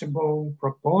possible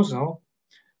proposal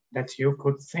that you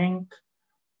could think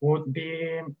would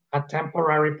be a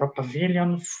temporary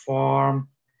pavilion for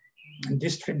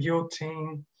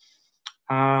distributing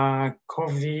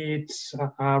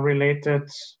COVID-related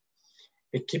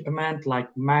equipment like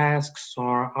masks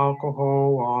or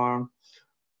alcohol,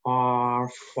 or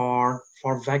for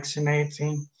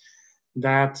vaccinating,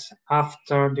 that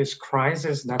after this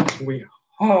crisis that we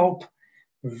hope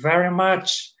very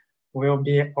much will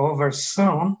be over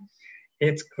soon,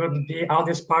 it could be, all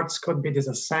these parts could be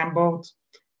disassembled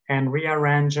and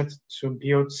rearranged to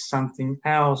build something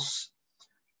else,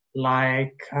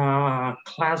 like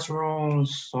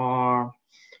classrooms or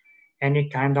any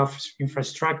kind of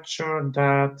infrastructure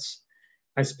that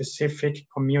a specific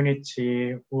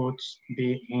community would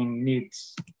be in need.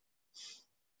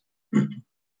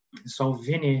 So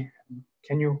Vinny,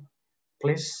 can you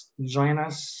please join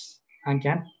us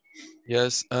again?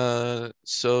 Yes,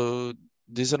 so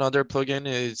this another plugin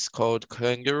is called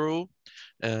Kangaroo.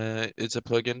 It's a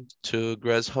plugin to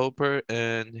Grasshopper,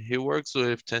 and he works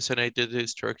with tensionated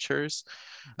structures.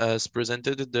 As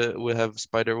presented, we have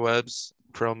spider webs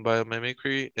from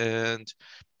biomimicry, and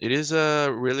it is a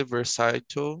really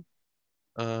versatile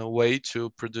way to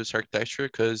produce architecture,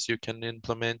 because you can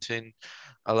implement in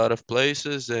a lot of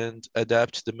places and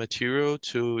adapt the material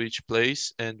to each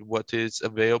place and what is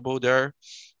available there.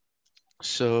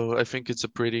 So I think it's a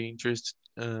pretty interesting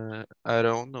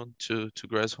add-on to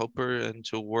Grasshopper, and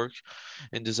to work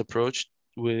in this approach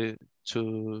with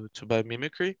to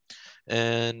biomimicry.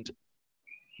 And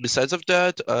besides of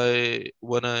that, I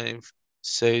want to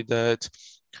say that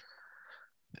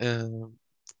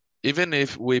even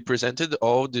if we presented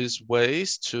all these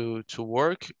ways to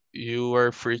work, you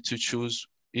are free to choose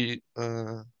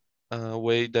a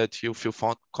way that you feel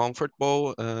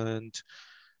comfortable and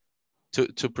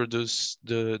to produce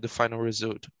the final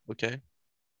result. Okay.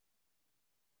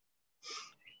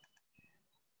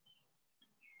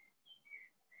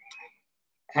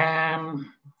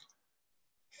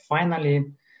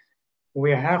 Finally,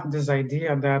 we have this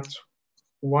idea that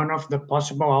one of the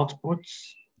possible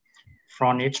outputs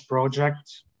from each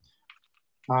project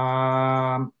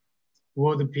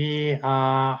would be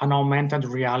an augmented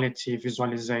reality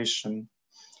visualization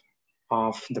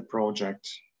of the project.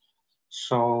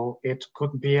 So it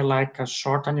could be like a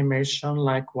short animation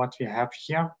like what we have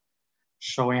here,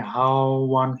 showing how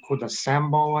one could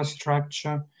assemble a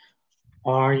structure,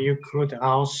 or you could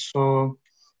also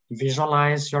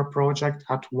visualize your project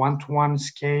at one-to-one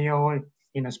scale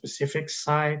in a specific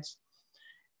site.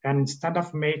 And instead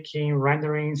of making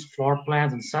renderings, floor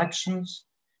plans, and sections,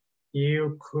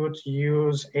 you could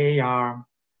use AR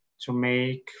to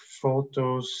make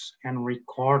photos and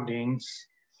recordings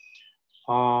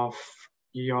of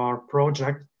your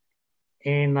project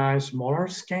in a smaller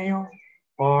scale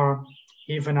or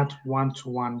even at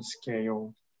one-to-one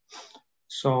scale.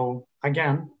 So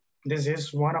again, this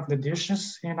is one of the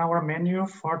dishes in our menu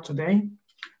for today,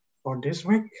 for this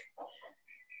week.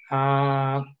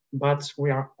 But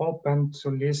we are open to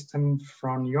listen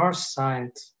from your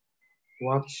side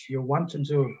what you want to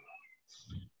do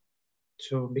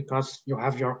because you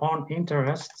have your own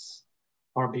interests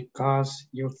or because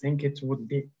you think it would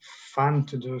be fun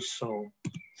to do so.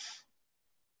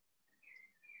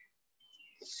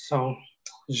 So,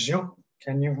 Gilles,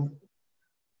 can you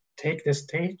take the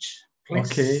stage,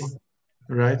 please? Okay,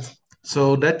 right.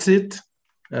 So that's it.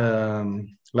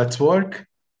 Let's work.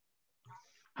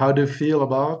 How do you feel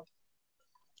about?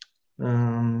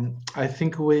 I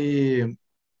think we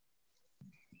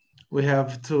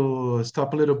have to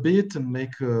stop a little bit and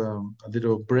make a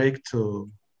little break to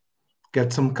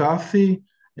get some coffee.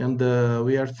 And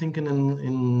we are thinking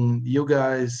in you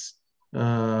guys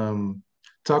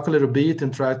talk a little bit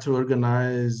and try to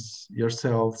organize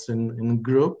yourselves in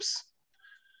groups.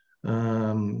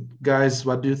 Guys,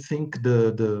 what do you think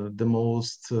the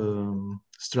most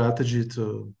strategy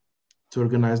to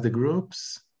organize the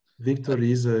groups? Victor,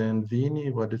 Isa, and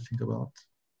Vini, what do you think about?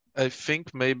 I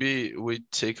think maybe we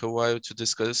take a while to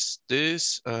discuss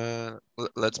this.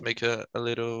 Let's make a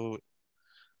little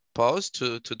pause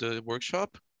to the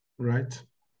workshop. Right.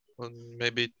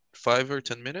 Maybe 5 or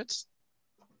 10 minutes.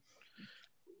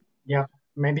 Yeah,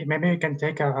 maybe we can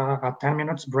take a 10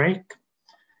 minutes break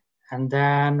and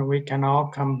then we can all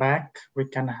come back. We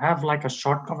can have like a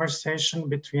short conversation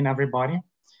between everybody.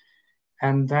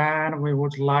 And then we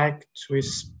would like to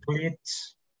split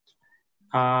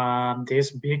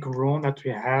this big room that we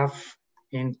have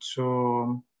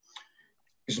into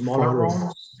smaller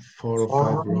rooms. Four or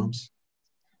five rooms.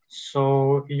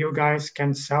 So you guys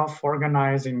can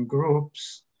self-organize in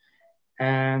groups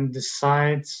and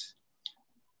decide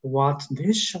what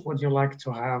dish would you like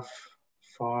to have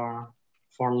for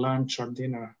lunch or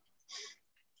dinner,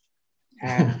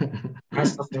 and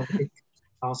rest of the week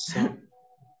also.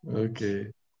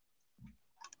 Okay.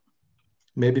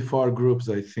 Maybe 4 groups,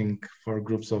 I think. 4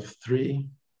 groups of 3.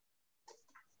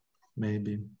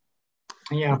 Maybe.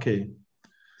 Yeah. Okay.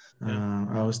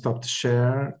 I will stop to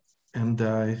share, and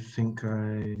I think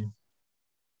I'm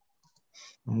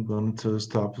going to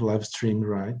stop live stream,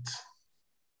 right?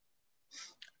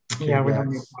 Okay, Yeah, we don't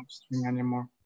guys. need live stream anymore.